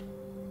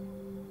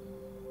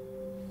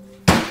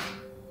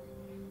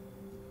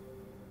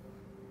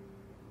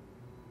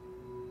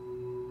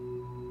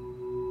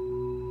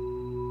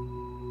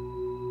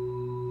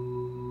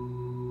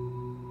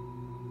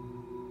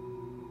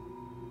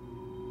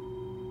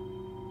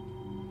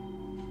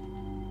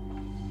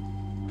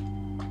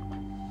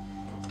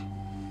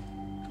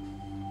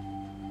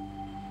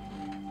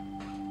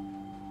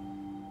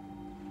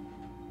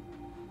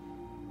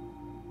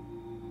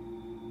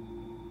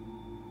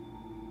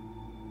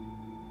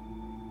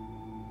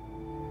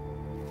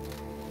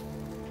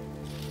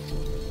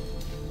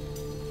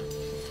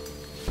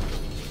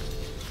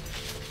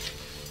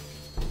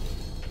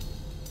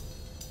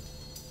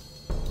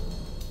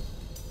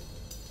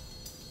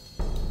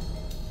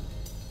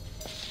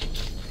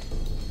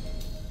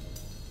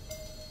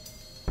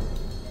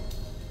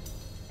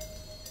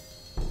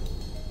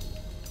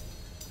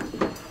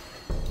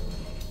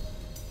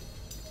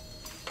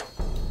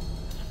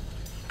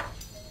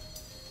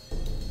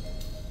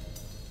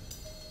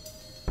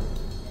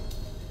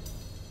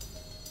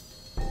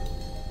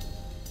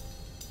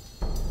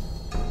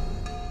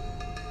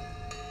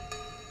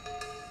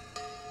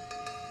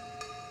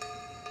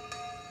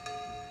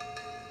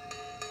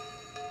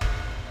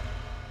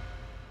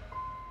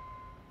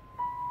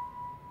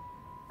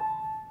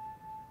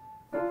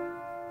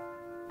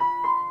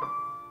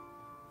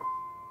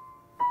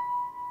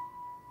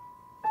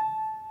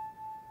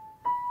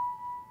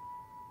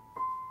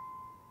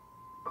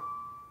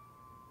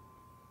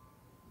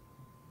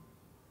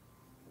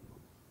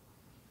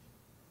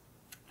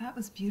 That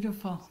was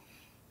beautiful.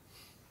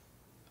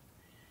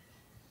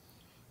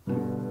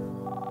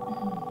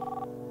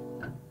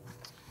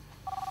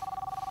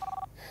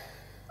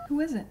 Who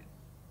is it?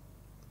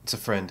 It's a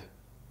friend.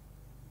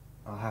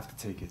 I'll have to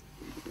take it.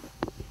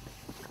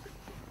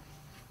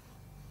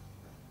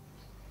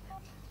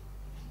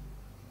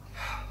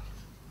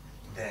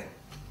 Ben.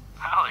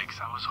 Alex,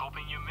 I was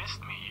hoping you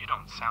missed me. You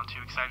don't sound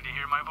too excited to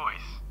hear my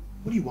voice.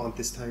 What do you want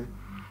this time?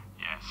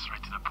 Yes,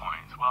 right to the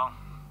point. Well,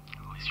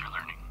 at least you're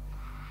learning.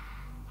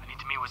 I need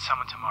to meet with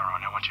someone tomorrow,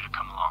 and I want you to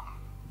come along.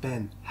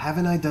 Ben,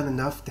 haven't I done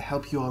enough to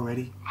help you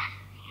already?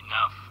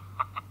 Enough.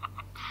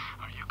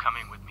 Are you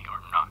coming with me or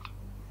not?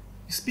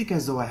 You speak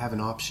as though I have an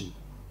option.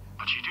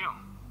 But you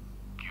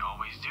do. You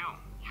always do.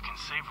 You can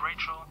save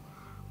Rachel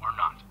or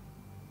not.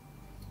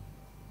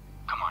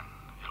 Come on,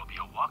 it'll be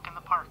a walk in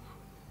the park.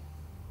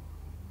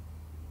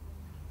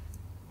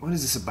 What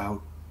is this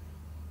about?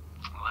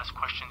 The less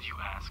questions you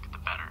ask, the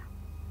better.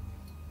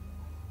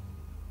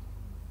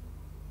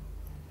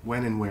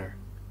 When and where?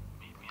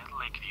 Meet me at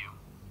Lakeview.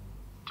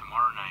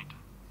 Tomorrow night,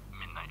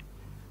 midnight.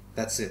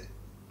 That's it.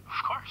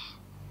 Of course.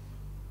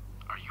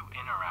 Are you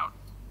in or out?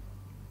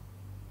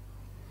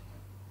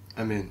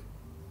 I'm in.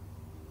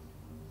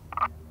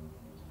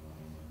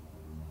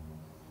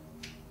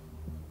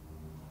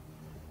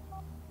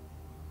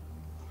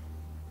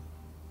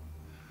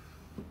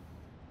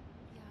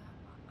 Yeah,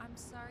 I'm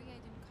sorry I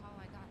didn't call.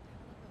 I got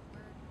held up at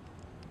work.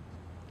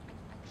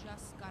 I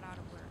just got out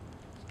of work.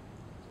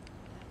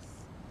 Yes.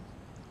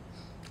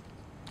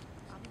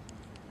 I'll be home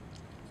for dinner.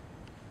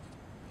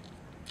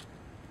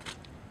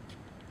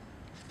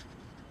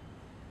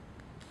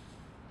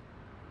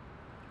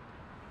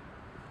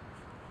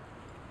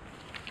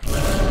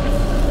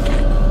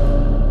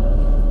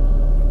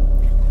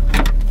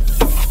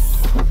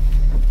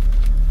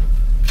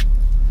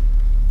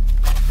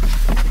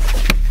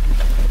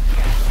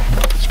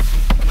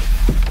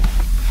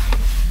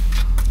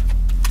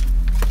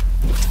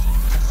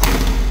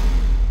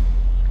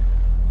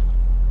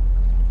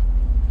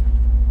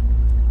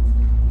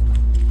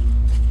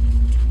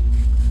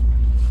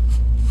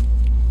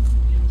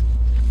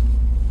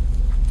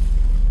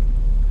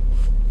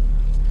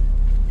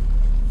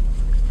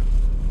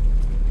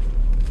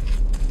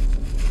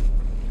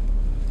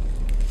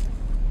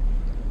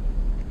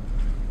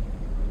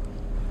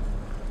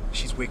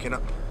 She's waking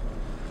up.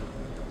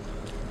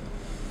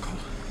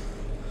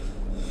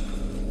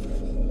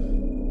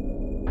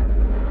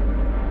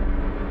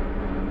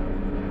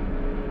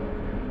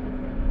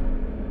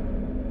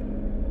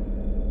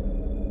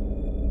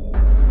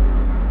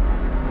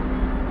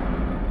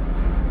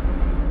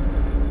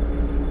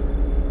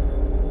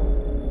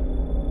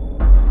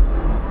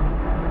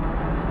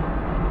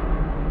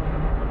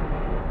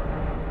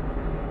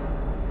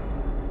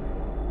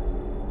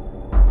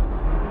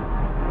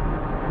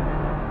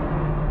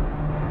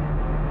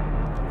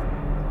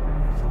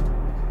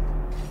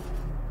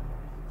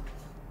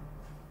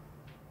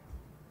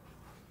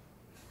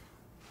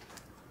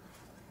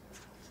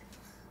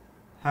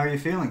 How are you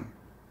feeling?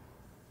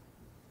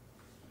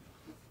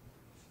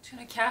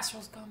 Tuna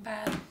casserole's gone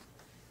bad.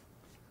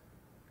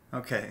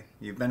 Okay,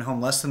 you've been home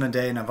less than a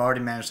day and I've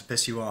already managed to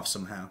piss you off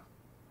somehow.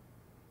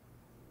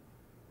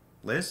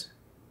 Liz?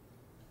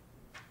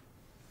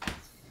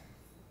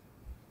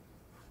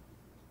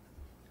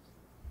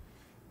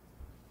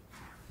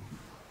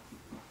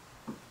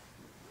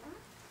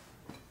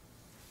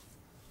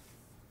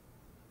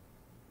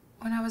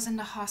 When I was in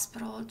the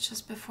hospital,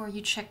 just before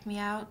you checked me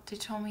out, they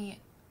told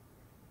me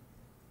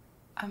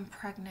I'm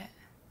pregnant.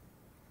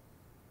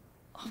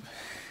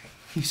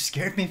 You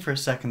scared me for a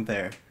second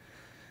there.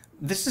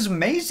 This is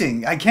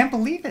amazing. I can't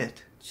believe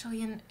it.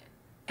 Julian,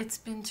 it's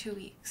been 2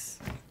 weeks.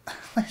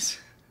 Liz,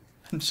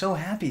 I'm so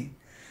happy.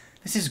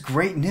 This is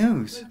great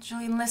news.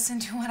 Julian, listen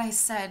to what I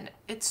said.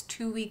 It's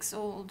 2 weeks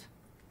old.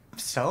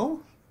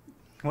 So?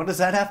 What does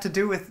that have to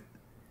do with...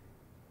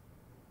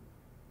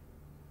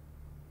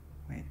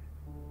 Wait.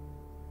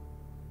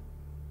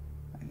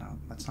 No,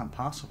 that's not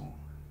possible.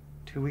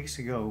 2 weeks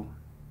ago,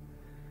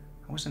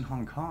 I was in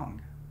Hong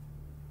Kong.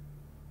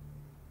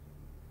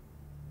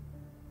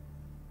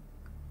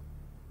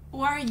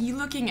 Why are you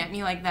looking at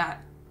me like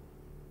that?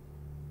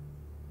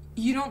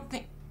 You don't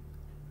think...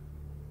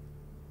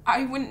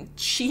 I wouldn't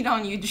cheat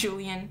on you,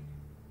 Julian.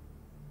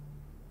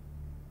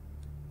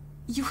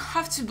 You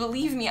have to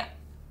believe me.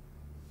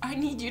 I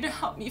need you to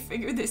help me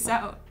figure this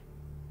out.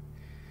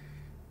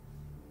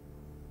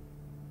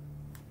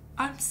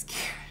 I'm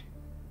scared.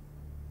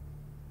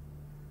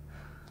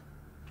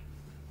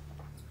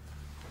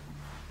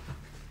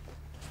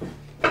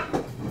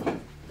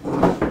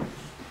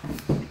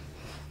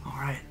 All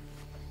right.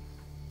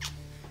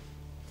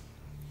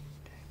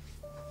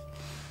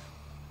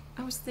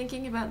 I was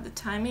thinking about the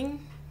timing.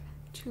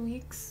 2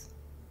 weeks.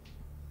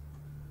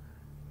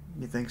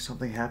 You think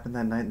something happened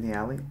that night in the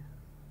alley?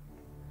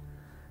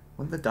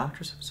 Wouldn't the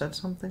doctors have said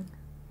something?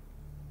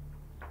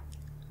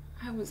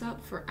 I was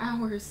out for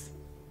hours.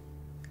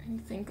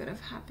 Anything could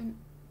have happened.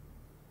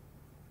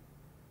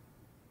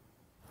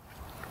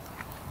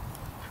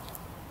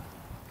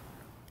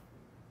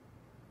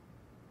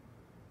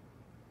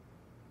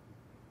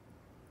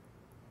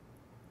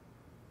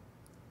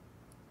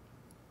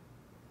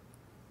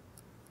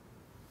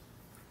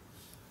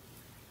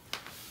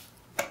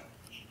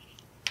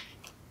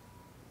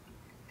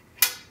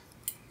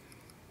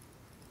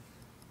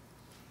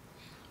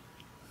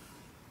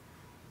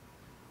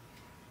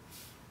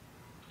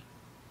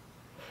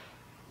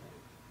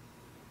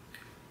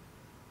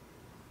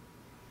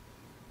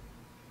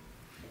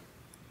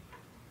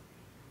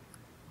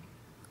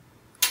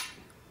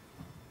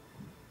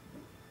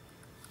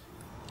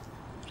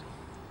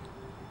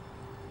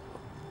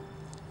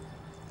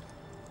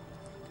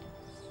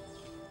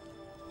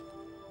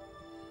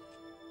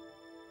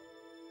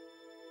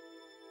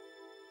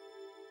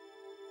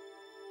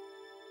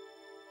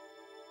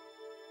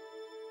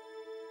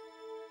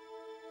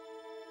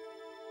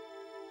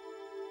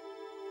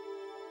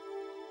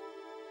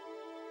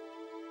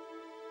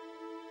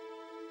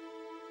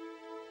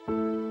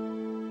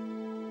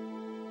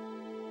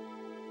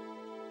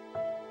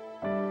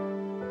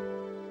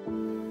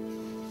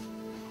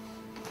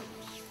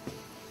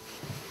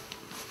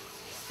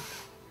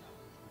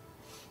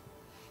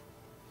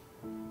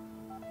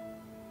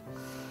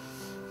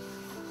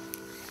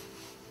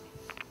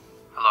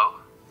 Hello?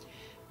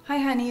 Hi,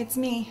 honey, it's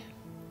me.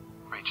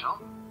 Rachel?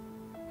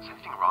 Is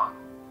anything wrong?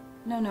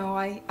 No,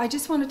 I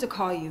just wanted to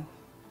call you.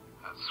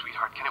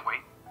 Sweetheart, can it wait?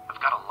 I've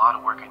got a lot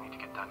of work I need to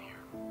get done here.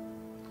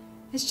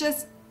 It's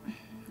just,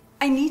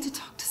 I need to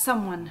talk to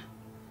someone.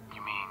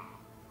 You mean,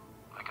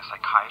 like a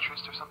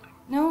psychiatrist or something?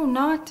 No,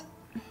 not...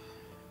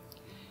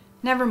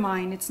 Never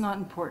mind, it's not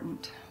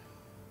important.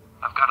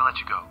 I've got to let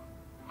you go,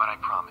 but I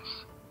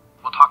promise.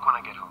 We'll talk when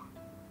I get home.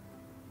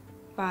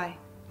 Bye.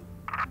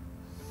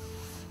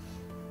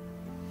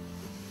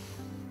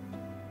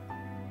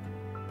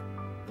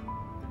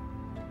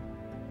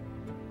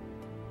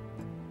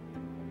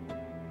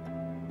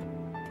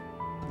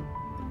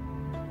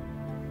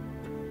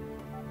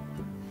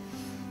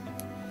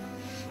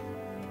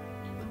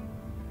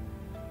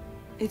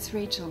 It's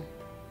Rachel.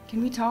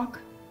 Can we talk?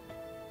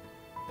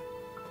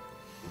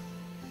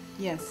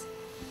 Yes.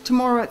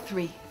 Tomorrow at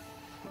 3.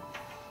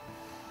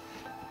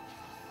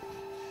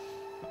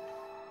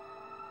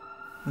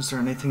 Is there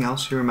anything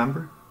else you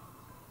remember?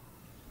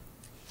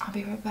 I'll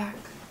be right back.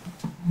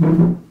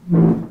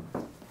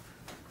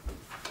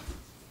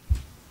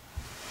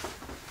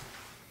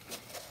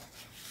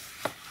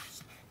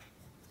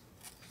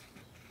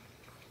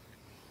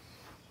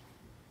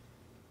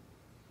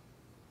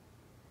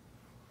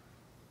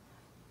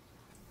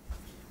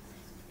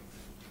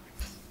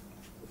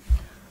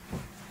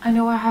 I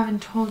know I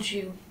haven't told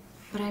you,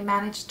 but I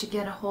managed to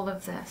get a hold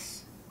of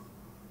this.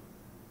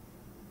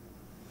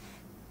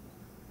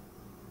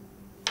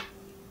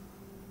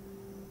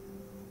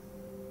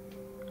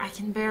 I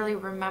can barely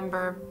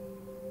remember,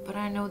 but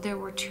I know there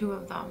were 2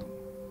 of them.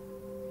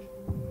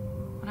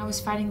 When I was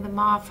fighting them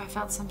off, I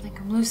felt something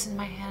come loose in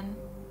my hand.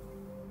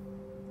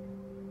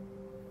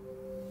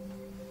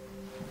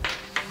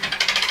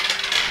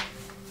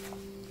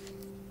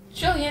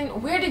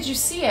 Julian, where did you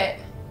see it?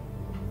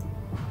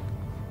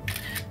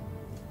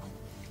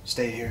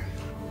 Stay here.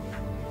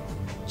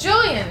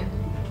 Julian!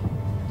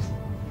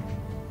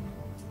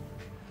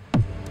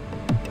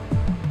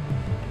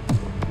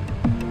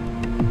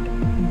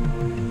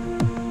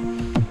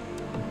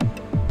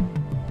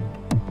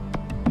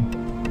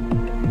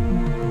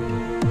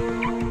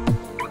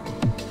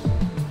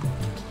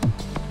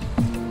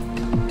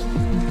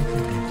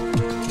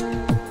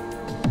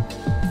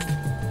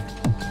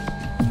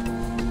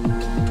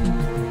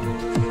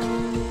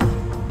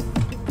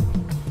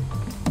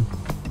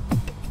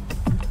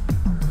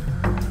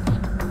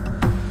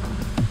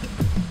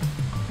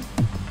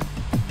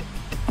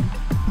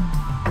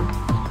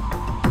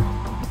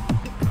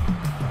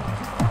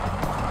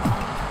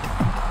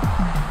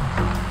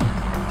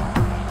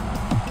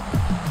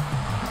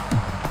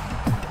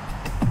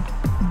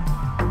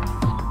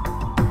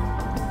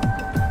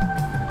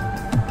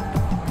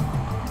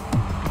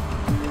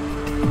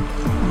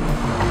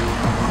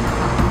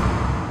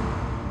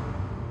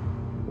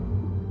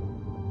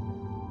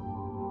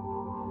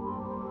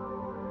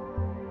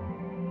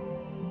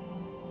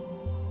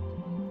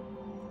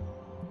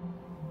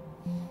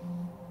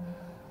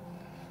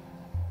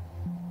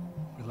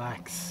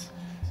 Relax.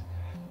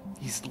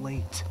 He's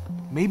late.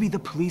 Maybe the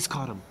police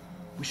caught him.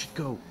 We should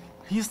go.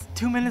 He's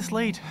 2 minutes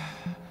late.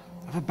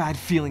 I have a bad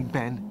feeling,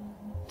 Ben.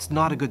 It's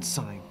not a good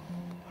sign.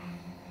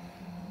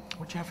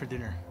 What'd you have for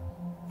dinner?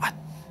 What?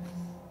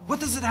 What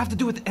does it have to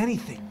do with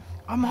anything?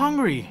 I'm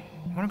hungry.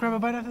 You wanna grab a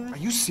bite after this? Are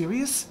you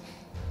serious?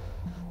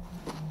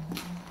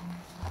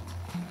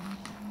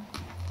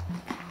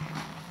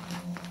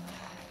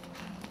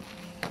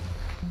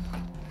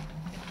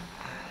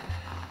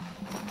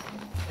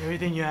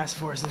 Everything you asked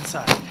for is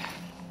inside.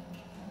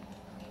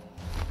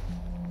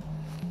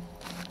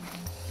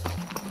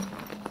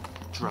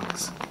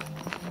 Drugs.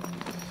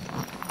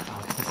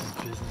 Alex, this is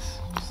business.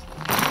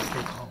 Just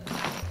stay calm.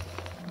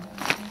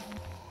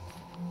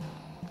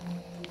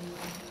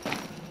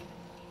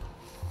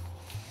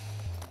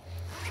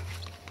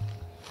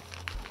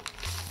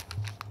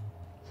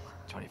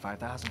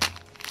 $25,000.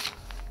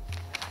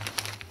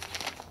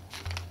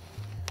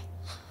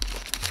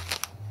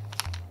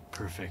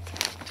 Perfect.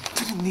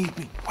 You didn't need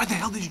me. Why the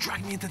hell did you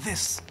drag me into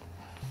this?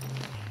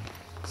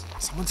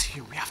 Someone's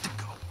here. We have to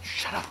go.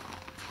 Shut up.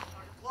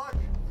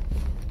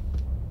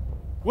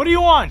 What do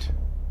you want?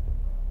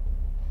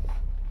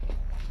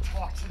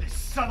 Talk to this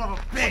son of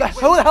a bitch!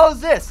 Who the hell is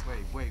this?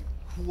 Wait.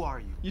 Who are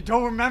you? You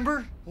don't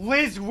remember?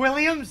 Liz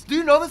Williams? Do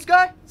you know this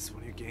guy? Is this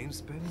one of your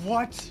games, Ben?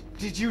 What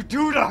did you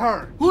do to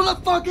her? Who the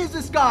fuck is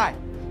this guy?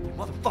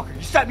 Motherfucker,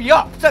 you set me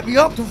up! Set me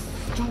up!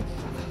 Don't.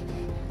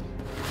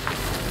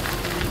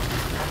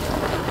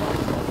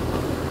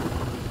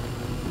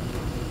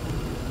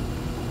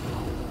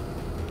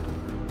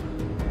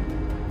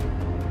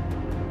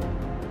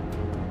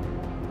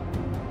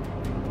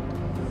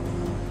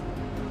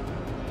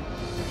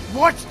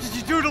 What did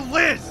you do to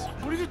Liz?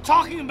 What are you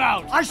talking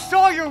about? I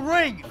saw your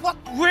ring! What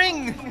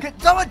ring?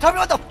 Someone tell me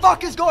what the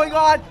fuck is going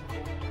on!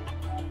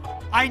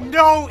 I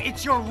know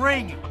it's your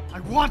ring! I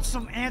want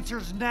some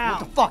answers now! What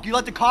the fuck? You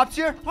let the cops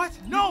here? What?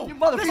 No! You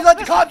motherfucker, you let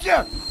the cops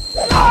here!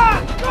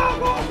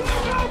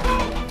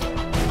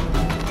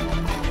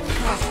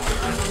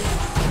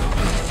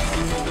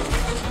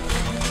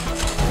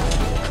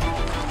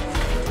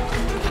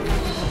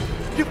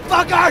 You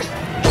fuckers!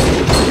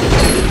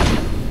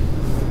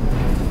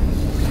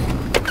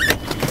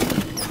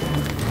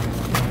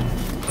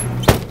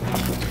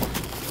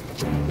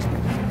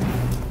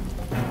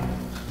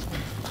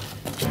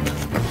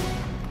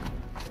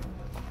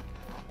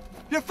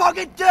 You're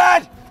fucking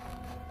dead!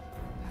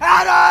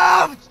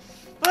 Adam!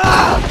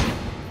 Ah!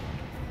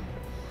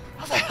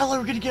 How the hell are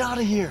we gonna get out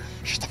of here?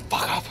 Shut the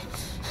fuck up.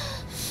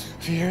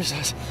 Fears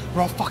us.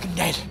 We're all fucking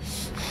dead.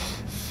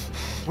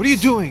 What are you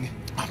doing?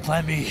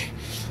 Plan B.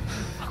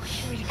 How could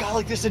you meet a guy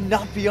like this and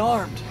not be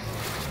armed?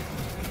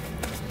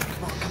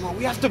 Come on,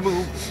 we have to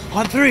move.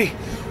 On 3.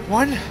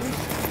 1,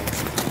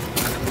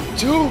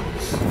 2,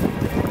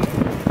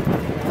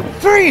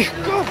 3.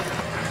 Go!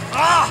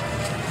 Ah!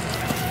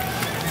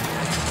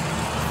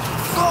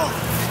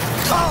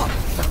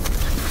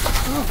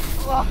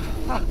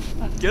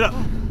 Get up.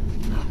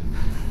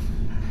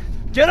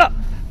 Get up!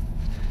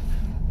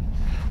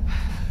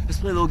 Let's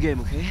play a little game,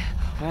 okay?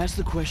 I ask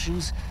the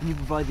questions, and you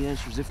provide the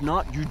answers. If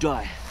not, you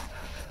die.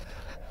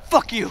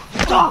 Fuck you!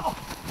 Get up!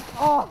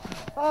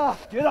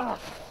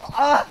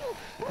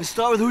 Let's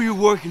start with who you're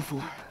working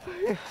for.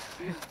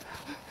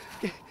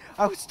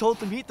 I was told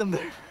to meet them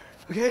there,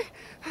 okay?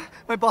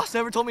 My boss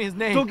never told me his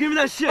name. Don't give me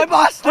that shit! My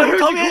boss I never heard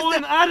told you me his call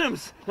name! him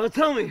Adams! Now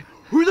tell me,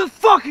 who the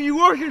fuck are you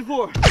working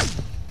for?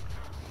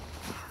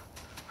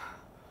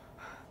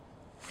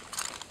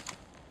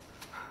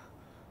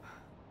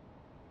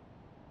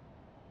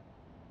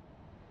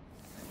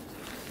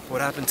 What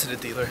happened to the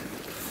dealer?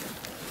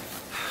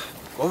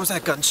 What was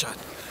that gunshot?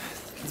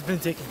 He's been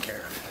taken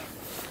care of.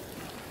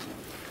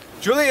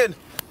 Julian!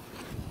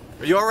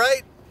 Are you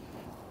alright?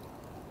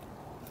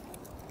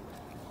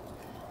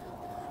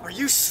 Are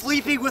you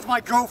sleeping with my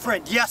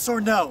girlfriend, yes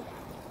or no?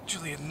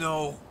 Julian,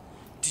 no.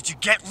 Did you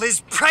get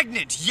Liz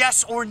pregnant,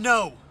 yes or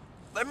no?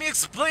 Let me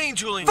explain,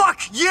 Julian.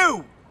 Fuck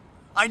you!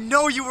 I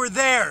know you were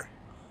there.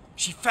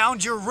 She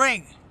found your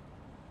ring.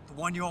 The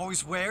one you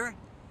always wear?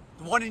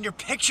 The one in your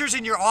pictures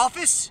in your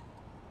office?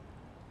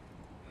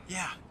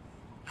 Yeah,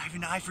 I have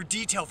an eye for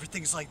detail for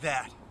things like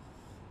that.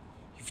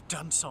 You've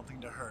done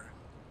something to her.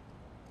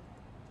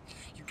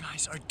 You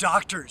guys are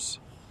doctors.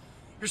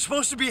 You're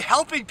supposed to be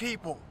helping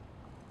people.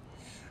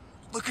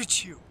 Look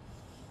at you.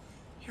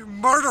 You're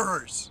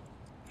murderers.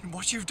 And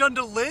what you've done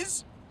to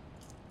Liz?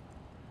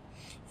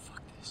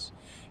 Fuck this.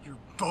 You're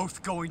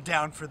both going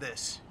down for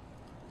this.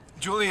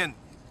 Julian,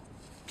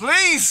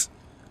 please!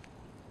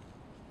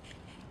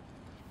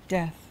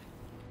 Death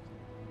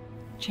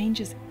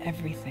changes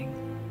everything,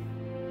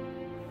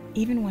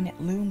 even when it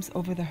looms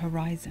over the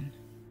horizon.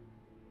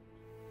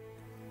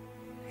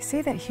 They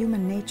say that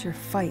human nature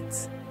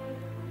fights,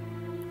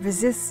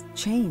 resists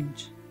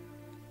change,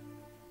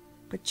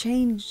 but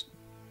change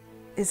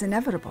is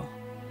inevitable.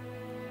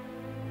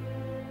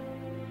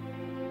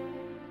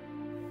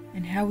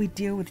 And how we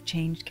deal with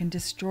change can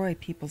destroy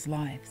people's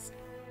lives.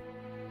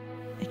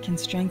 It can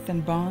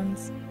strengthen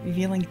bonds,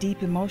 revealing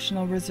deep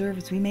emotional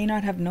reserves we may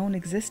not have known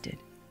existed.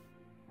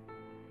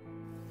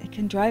 It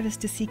can drive us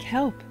to seek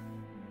help,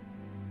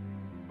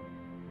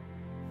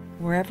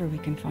 wherever we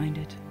can find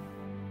it.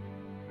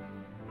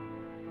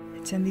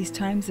 It's in these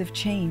times of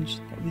change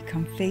that we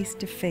come face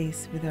to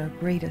face with our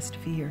greatest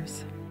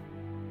fears.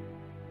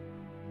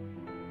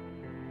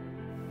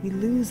 We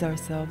lose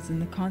ourselves in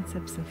the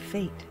concepts of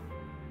fate,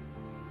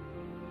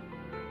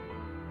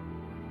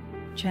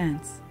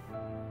 chance,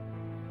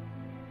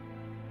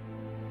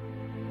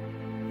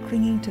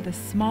 clinging to the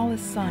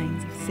smallest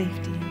signs of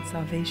safety and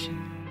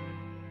salvation.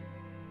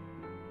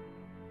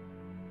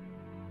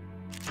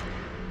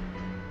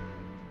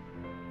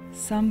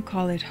 Some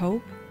call it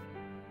hope,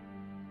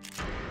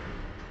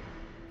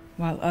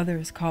 while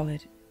others call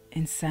it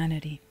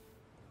insanity.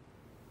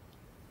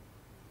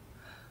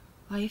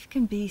 Life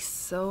can be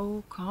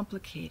so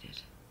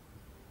complicated.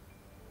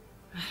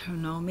 I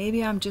don't know,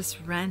 maybe I'm just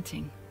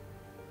ranting.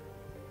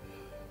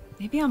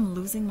 Maybe I'm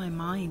losing my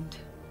mind.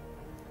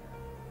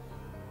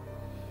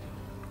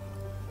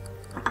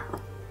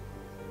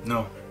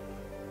 No.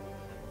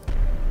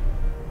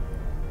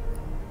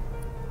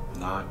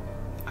 Not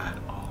at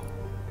all.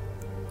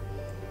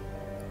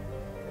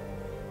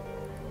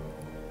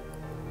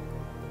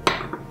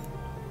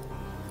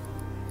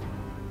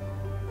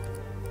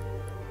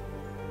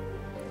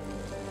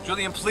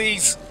 Julian,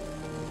 please.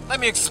 Let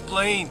me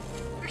explain.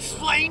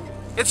 Explain?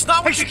 It's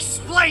not what you...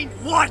 Explain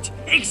what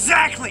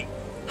exactly?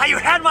 How you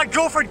had my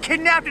girlfriend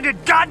kidnapped and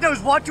did God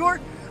knows what to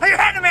her? How you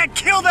had a man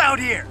killed out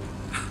here?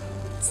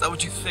 It's not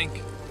what you think.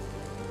 It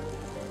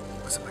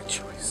wasn't my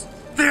choice.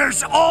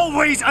 There's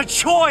always a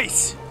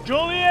choice!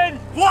 Julian!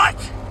 What?